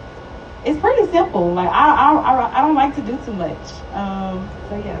yeah, it's pretty simple. Like I don't like to do too much.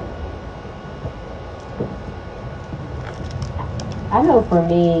 So yeah. I know for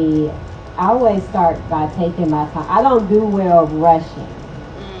me, I always start by taking my time. I don't do well rushing.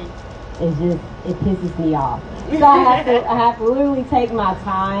 It pisses me off. So I have to literally take my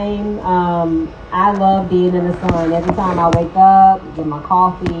time. I love being in the sun. Every time I wake up, get my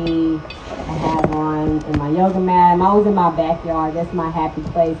coffee, I have on in my yoga mat. I'm always in my backyard. That's my happy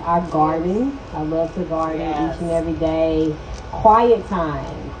place. I garden. I love to garden each and every day. Quiet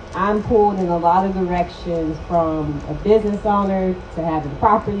time. I'm pulled in a lot of directions, from a business owner to having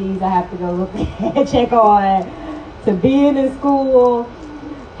properties I have to go look at, check on, to being in school,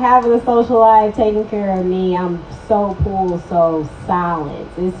 having a social life, taking care of me. I'm so pulled, so silent.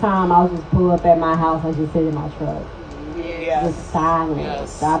 This time I'll just pull up at my house. I just sit in my truck. Just silence.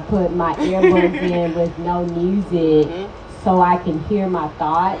 Yes. I put my earbuds in with no music so I can hear my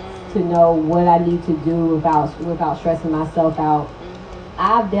thoughts, to know what I need to do without stressing myself out.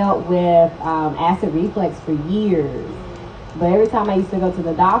 I've dealt with acid reflux for years, but every time I used to go to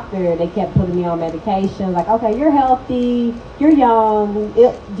the doctor, they kept putting me on medication. Like, okay, you're healthy, you're young,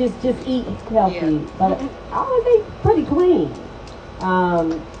 just eat healthy. But I always eat pretty clean.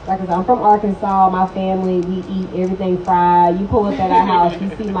 Like I said, I'm from Arkansas. My family, we eat everything fried. You pull up at our house, you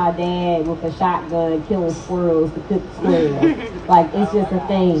see my dad with a shotgun killing squirrels to cook squirrels. Like, it's just a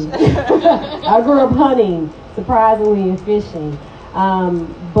thing. I grew up hunting, surprisingly, and fishing.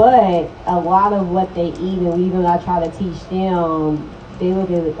 But a lot of what they eat, and even I try to teach them, they look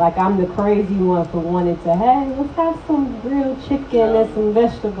at it like I'm the crazy one for wanting to, hey, let's have some grilled chicken and some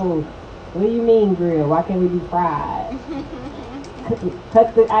vegetables. What do you mean grilled? Why can't we be fried?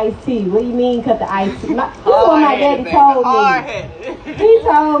 Cut the iced tea. What do you mean cut the iced tea? This is what my daddy told me. He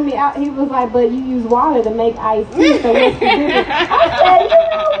told me, he was like, but you use water to make iced tea, so what's the difference? I said, you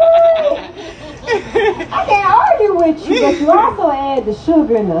know what? I can't argue with you, but you also add the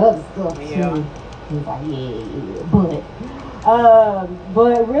sugar and the other stuff too. He's like,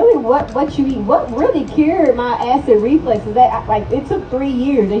 but really, what you eat, what really cured my acid reflux is that, like, it took 3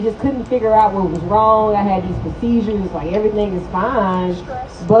 years. They just couldn't figure out what was wrong. I had these procedures, like, everything is fine,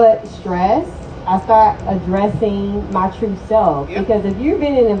 but stress. I start addressing my true self, because if you've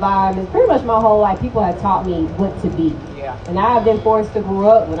been in environments, pretty much my whole life, people have taught me what to be. And I've been forced to grow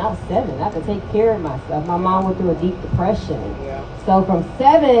up when I was 7. I had to take care of myself. My mom went through a deep depression. So from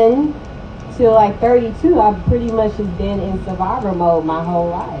 7 to like 32, I've pretty much just been in survivor mode my whole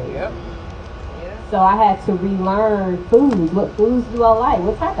life. So I had to relearn foods. What foods do I like?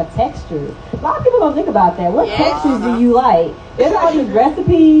 What type of textures? A lot of people don't think about that. What textures do you like? There's all these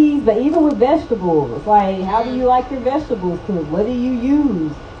recipes, but even with vegetables, like, how do you like your vegetables cooked? What do you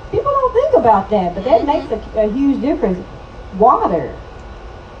use? People don't think about that, but that makes a huge difference. Water.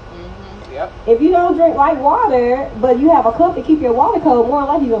 If you don't drink like water, but you have a cup to keep your water cold, more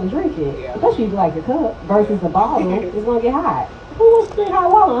likely you're going to drink it. Especially if you like your cup versus a bottle, it's going to get hot. Who wants to drink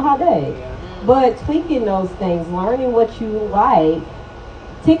hot water on a hot day? But tweaking those things, learning what you like.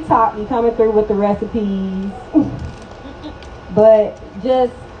 TikTok, you coming through with the recipes. But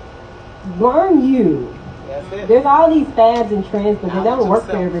just learn you. There's all these fads and trends, but they don't work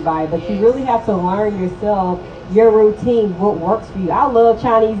for everybody. But you really have to learn yourself, your routine, what works for you. I love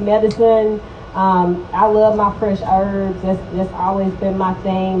Chinese medicine. I love my fresh herbs. That's always been my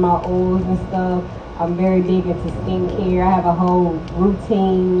thing, my oils and stuff. I'm very big into skincare. I have a whole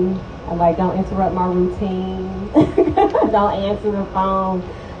routine. I'm like, don't interrupt my routine. Don't answer the phone.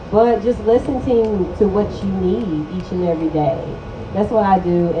 But just listening to what you need each and every day. That's what I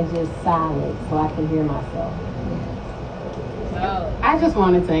do, and just silence so I can hear myself. I just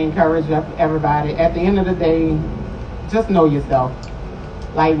wanted to encourage everybody, at the end of the day, just know yourself.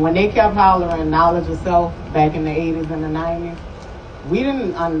 Like, when they kept hollering knowledge of self back in the 80s and the 90s, we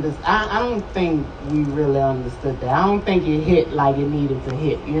didn't understand. I don't think we really understood that. I don't think it hit like it needed to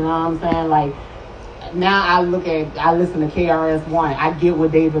hit. You know what I'm saying? Like, now I listen to KRS-One. I get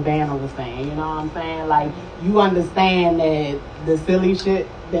what David Banner was saying. You know what I'm saying? Like, you understand that the silly shit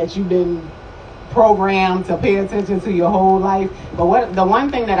that you've been programmed to pay attention to your whole life. But the one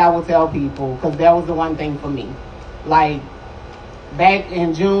thing that I will tell people, because that was the one thing for me, like back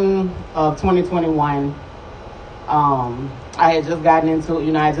in June of 2021, I had just gotten into,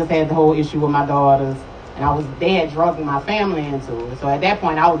 I just had the whole issue with my daughters, and they had drugged my family into it. So at that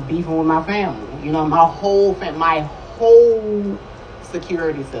point, I was beefing with my family. My whole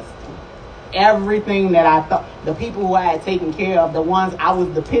security system. Everything that I thought, the people who I had taken care of, the ones, I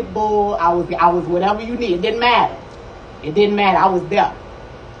was the pit bull, I was whatever you need. It didn't matter. I was there.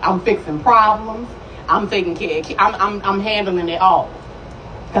 I'm fixing problems. I'm taking care. I'm handling it all.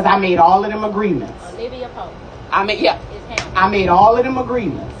 Because I made all of them agreements. Olivia Pope. I made all of them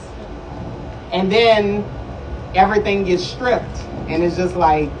agreements. And then everything gets stripped. And it's just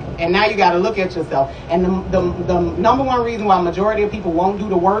like, and now you got to look at yourself. And the number one reason why majority of people won't do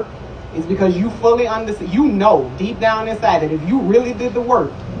the work is because you fully understand, deep down inside that if you really did the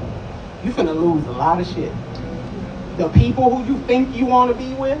work, you're finna lose a lot of shit. The people who you think you want to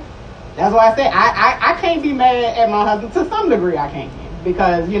be with, that's why I say I can't be mad at my husband. To some degree I can.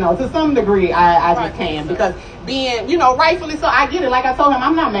 Because, to some degree I just can. Because being, rightfully so, I get it. Like I told him,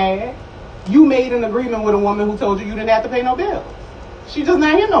 I'm not mad. You made an agreement with a woman who told you didn't have to pay no bills. She just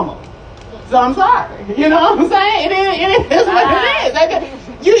not here no more. So I'm sorry. You know what I'm saying? It is what it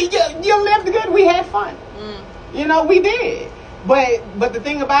is. You lived good. We had fun. We did. But the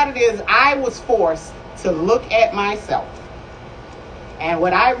thing about it is I was forced to look at myself. And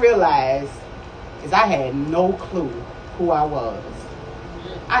what I realized is I had no clue who I was.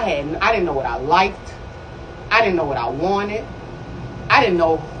 I didn't know what I liked. I didn't know what I wanted. I didn't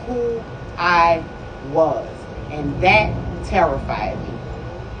know who I was. And that terrified me.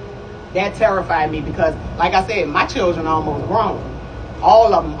 That terrified me because, like I said, my children are almost grown.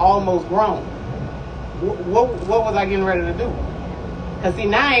 All of them almost grown. What was I getting ready to do? Because, see,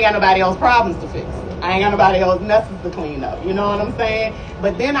 now I ain't got nobody else problems to fix. I ain't got nobody else messes to clean up. You know what I'm saying?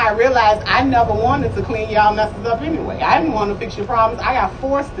 But then I realized I never wanted to clean y'all messes up anyway. I didn't want to fix your problems. I got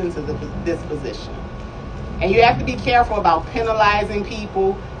forced into this position. And you have to be careful about penalizing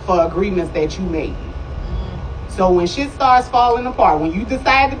people for agreements that you made. So when shit starts falling apart, when you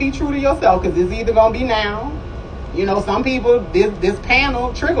decide to be true to yourself, because it's either going to be now, some people, this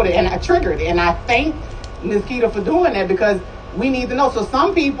panel triggered it, and I thank Ms. Keita for doing that, because we need to know. So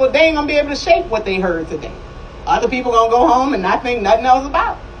some people, they ain't going to be able to shake what they heard today. Other people going to go home and not think nothing else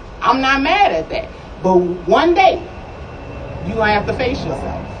about it. I'm not mad at that. But one day, you're going to have to face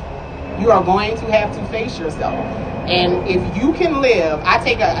yourself. You are going to have to face yourself. And if you can live, I'm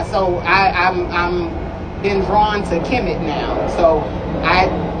been drawn to Kemet now. So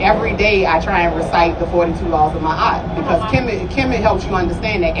every day I try and recite the 42 laws of Ma'at, because Kemet helps you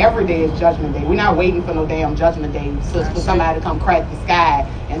understand that every day is judgment day. We're not waiting for no damn judgment day for somebody to come crack the sky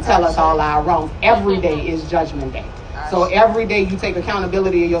and tell us all our wrongs. Every day is judgment day. So every day you take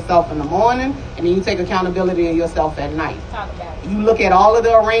accountability of yourself in the morning, and then you take accountability of yourself at night. You look at all of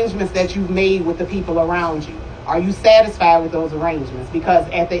the arrangements that you've made with the people around you. Are you satisfied with those arrangements? Because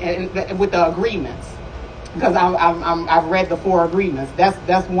with the agreements. Because I've read the 4 agreements.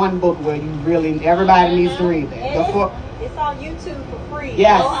 That's one book where everybody needs to read that. It's on YouTube for free.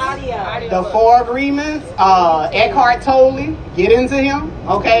 Yes. No audio. The 4 agreements. Eckhart Tolle. Get into him.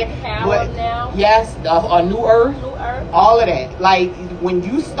 Okay. Yes. A New Earth. All of that. Like when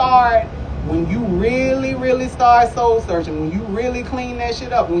you really, really start soul searching, when you really clean that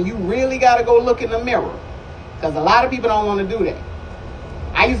shit up, when you really got to go look in the mirror, because a lot of people don't want to do that.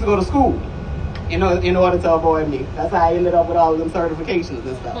 I used to go to school in order to avoid me. That's how I ended up with all of them certifications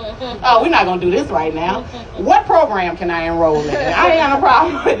and stuff. Oh, we're not going to do this right now. What program can I enroll in? I ain't got no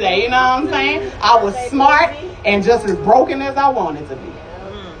problem with that. You know what I'm saying? I was smart and just as broken as I wanted to be.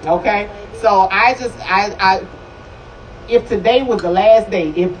 Okay? So if today was the last day,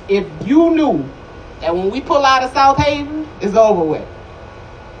 if you knew that when we pull out of South Haven, it's over with.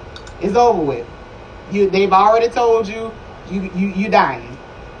 It's over with. They've already told you dying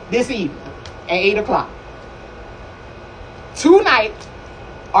this evening at 8 o'clock. Tonight,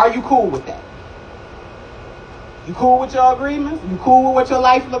 are you cool with that? You cool with your agreements? You cool with what your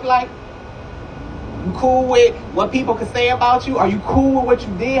life look like? You cool with what people could say about you? Are you cool with what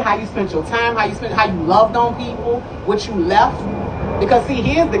you did? How you spent your time? How you loved on people? What you left? Because see,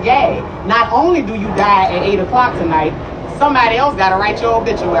 here's the gag. Not only do you die at 8 o'clock tonight, somebody else got to write your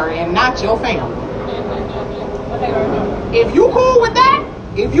obituary, and not your family. If you cool with that,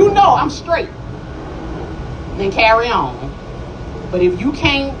 if you know I'm straight, then carry on. But if you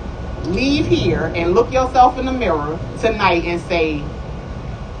can't leave here and look yourself in the mirror tonight and say,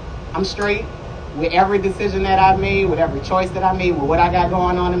 I'm straight, with every decision that I've made, with every choice that I made, with what I got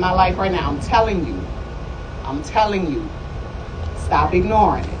going on in my life right now, I'm telling you, stop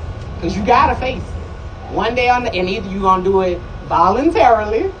ignoring it. Because you got to face it. One day, and either you're going to do it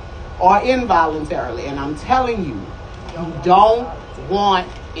voluntarily or involuntarily. And I'm telling you, you don't want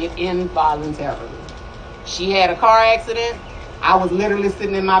it involuntarily. She had a car accident. I was literally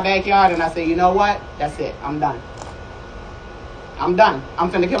sitting in my backyard and I said, you know what? That's it. I'm done. I'm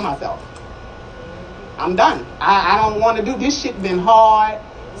finna kill myself. I'm done. I don't want to do this. Shit been hard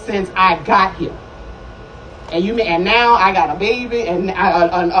since I got here. And now I got a baby and a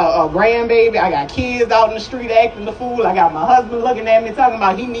grandbaby. I got kids out in the street acting the fool. I got my husband looking at me talking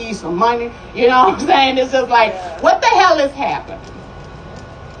about he needs some money. You know what I'm saying? It's just like, what the hell is happening?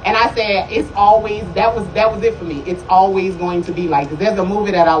 And I said, it's always, that was it for me. It's always going to be like this. There's a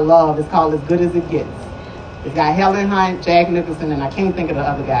movie that I love. It's called As Good As It Gets. It's got Helen Hunt, Jack Nicholson, and I can't think of the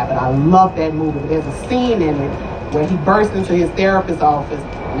other guy, but I love that movie. There's a scene in it where he bursts into his therapist's office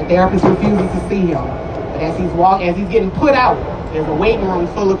and the therapist refuses to see him. But as he's getting put out, there's a waiting room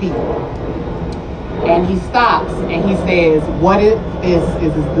full of people. And he stops and he says, what if this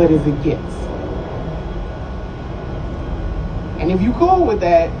is as good as it gets? And if you cool with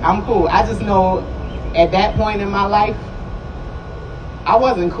that, I'm cool. I just know at that point in my life, I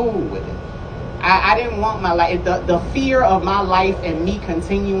wasn't cool with it. I didn't want my life, the fear of my life and me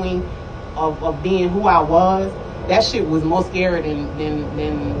continuing of being who I was, that shit was more scary than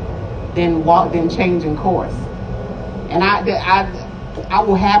changing course. And I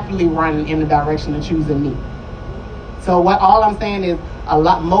will happily run in the direction of choosing me. So all I'm saying is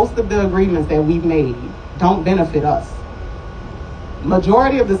most of the agreements that we've made don't benefit us.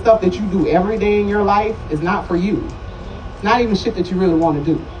 Majority of the stuff that you do every day in your life is not for you. It's not even shit that you really want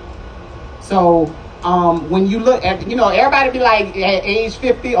to do. So when you look at, everybody be like at age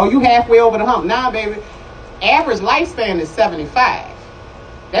 50, or you halfway over the hump. Nah, baby, average lifespan is 75.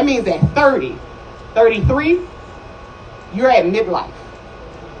 That means at 30, 33, you're at midlife.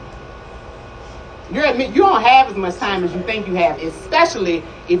 You don't have as much time as you think you have, especially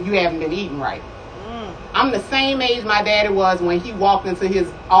if you haven't been eating right. I'm the same age my daddy was when he walked into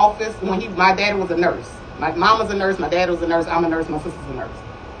his office. My daddy was a nurse. My mom was a nurse. My dad was a nurse. I'm a nurse. My sister's a nurse.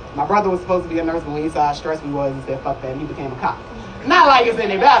 My brother was supposed to be a nurse, but when he saw how stressed we was, he said, fuck that, and he became a cop. Not like it's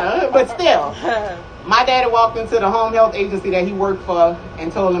any better, but still. My daddy walked into the home health agency that he worked for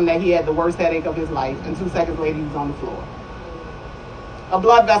and told him that he had the worst headache of his life, and 2 seconds later he was on the floor. A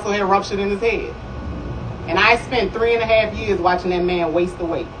blood vessel had ruptured in his head. And I spent 3.5 years watching that man waste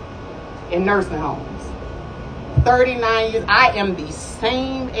away in nursing homes. 39 years. I am the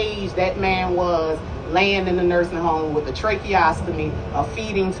same age that man was laying in the nursing home with a tracheostomy, a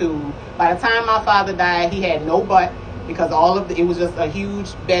feeding tube. By the time my father died, he had no butt because it was just a huge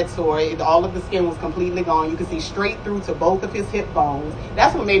bed sore. All of the skin was completely gone. You could see straight through to both of his hip bones.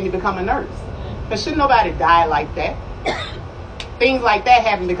 That's what made me become a nurse. Because shouldn't nobody die like that? Things like that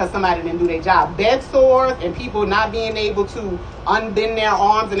happen because somebody didn't do their job. Bed sores and people not being able to unbend their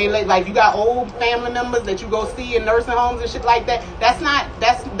arms, and like you got old family members that you go see in nursing homes and shit like that. That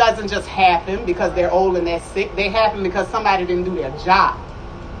doesn't just happen because they're old and they're sick. They happen because somebody didn't do their job.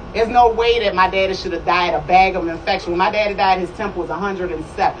 There's no way that my daddy should have died a bag of infection. When my daddy died, his temp was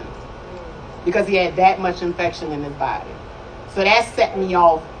 107 because he had that much infection in his body. So that set me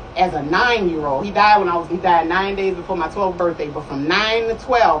off as a 9-year-old. He died 9 days before my 12th birthday, but from 9 to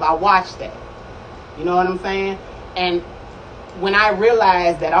 12, I watched that. You know what I'm saying? And when I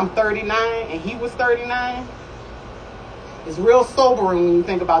realized that I'm 39 and he was 39, it's real sobering when you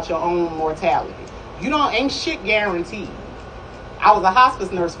think about your own mortality. Ain't shit guaranteed. I was a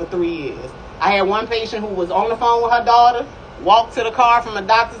hospice nurse for 3 years. I had one patient who was on the phone with her daughter, walked to the car from a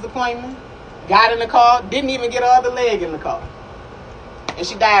doctor's appointment, got in the car, didn't even get her other leg in the car. And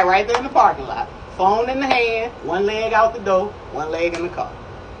she died right there in the parking lot. Phone in the hand, one leg out the door, one leg in the car.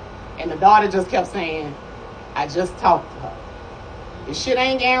 And the daughter just kept saying, I just talked to her. This shit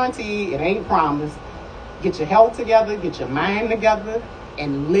ain't guaranteed. It ain't promised. Get your health together. Get your mind together.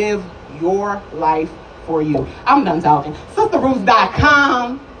 And live your life for you. I'm done talking.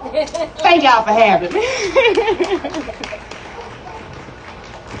 SisterRoots.com. Thank y'all for having me.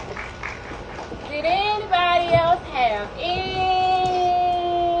 Did anybody else have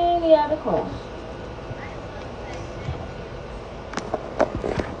any other questions?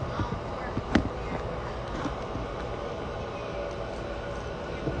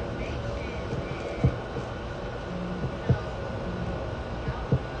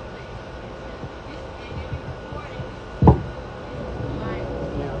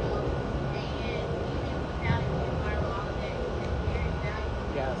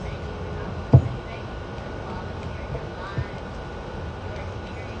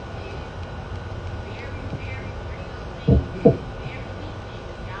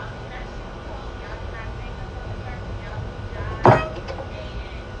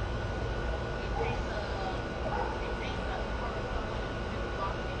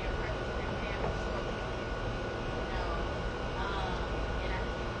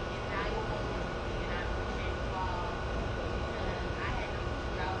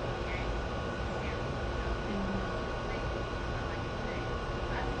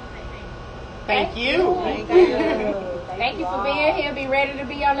 Thank you. Thank you for being here. Be ready to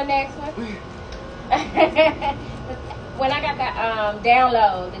be on the next one. When I got the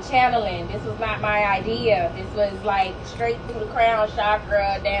download, the channeling, this was not my idea. This was like straight through the crown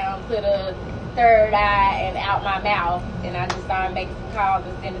chakra down to the third eye and out my mouth. And I just started making some calls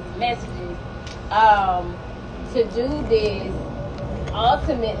and sending some messages. To do this,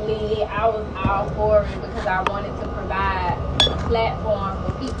 ultimately, I was all for it because I wanted to provide a platform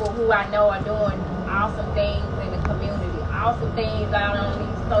for people who I know are doing awesome things in the community, awesome things out on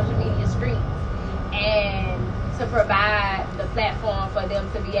these social media streets, and to provide the platform for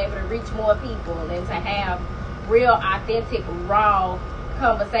them to be able to reach more people and to have real, authentic, raw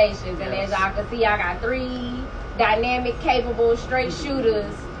conversations. And as y'all can see, I got 3 dynamic, capable, straight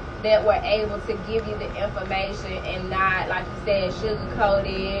shooters that were able to give you the information and not, like you said,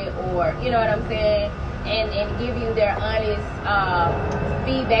 sugar-coated or, you know what I'm saying, and give you their honest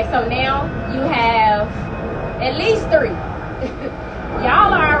feedback. So now you have at least 3.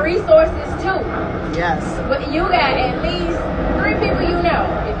 Y'all are resources too. Yes. But you got at least 3 people you know,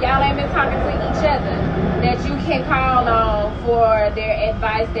 if y'all ain't been talking to each other, that you can call on for their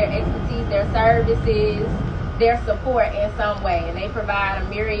advice, their expertise, their services, their support in some way. And they provide a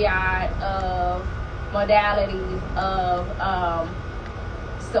myriad of modalities of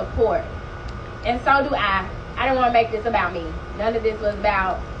support. And so do I. I didn't want to make this about me. None of this was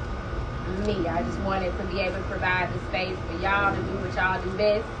about me. I just wanted to be able to provide the space for y'all to do what y'all do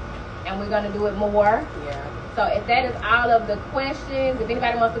best. And we're going to do it more. Yeah. So if that is all of the questions, if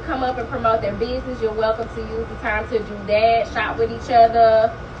anybody wants to come up and promote their business, you're welcome to use the time to do that. Shop with each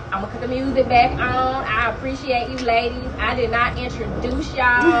other. I'm going to put the music back on. I appreciate you ladies. I did not introduce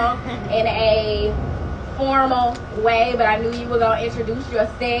y'all in a formal way, but I knew you were going to introduce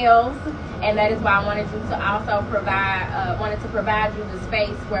yourselves. And that is why I wanted you to also provide you the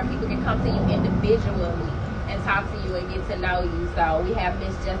space where people can come to you individually and talk to you and get to know you. So we have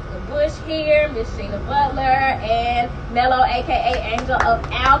Miss Jessica Bush here, Miss Sheena Butler, and Mello, aka Angel of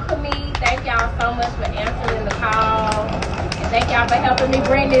Alchemy. Thank y'all so much for answering the call. And thank y'all for helping me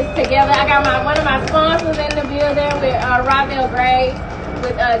bring this together. I got one of my sponsors in the building with Ravel Gray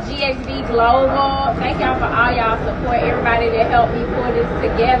with GXB Global. Thank y'all for all y'all support, everybody that helped me pull this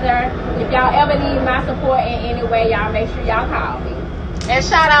together. If y'all ever need my support in any way, y'all make sure y'all call me. And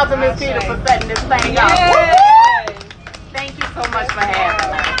shout out to Miss Peter for setting this thing up. Yes. Thank you so much for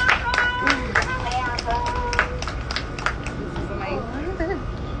having me.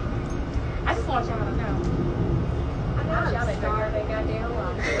 I just want y'all to know. I know y'all ain't starving goddamn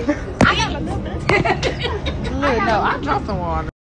long. Look, no, I dropped some water.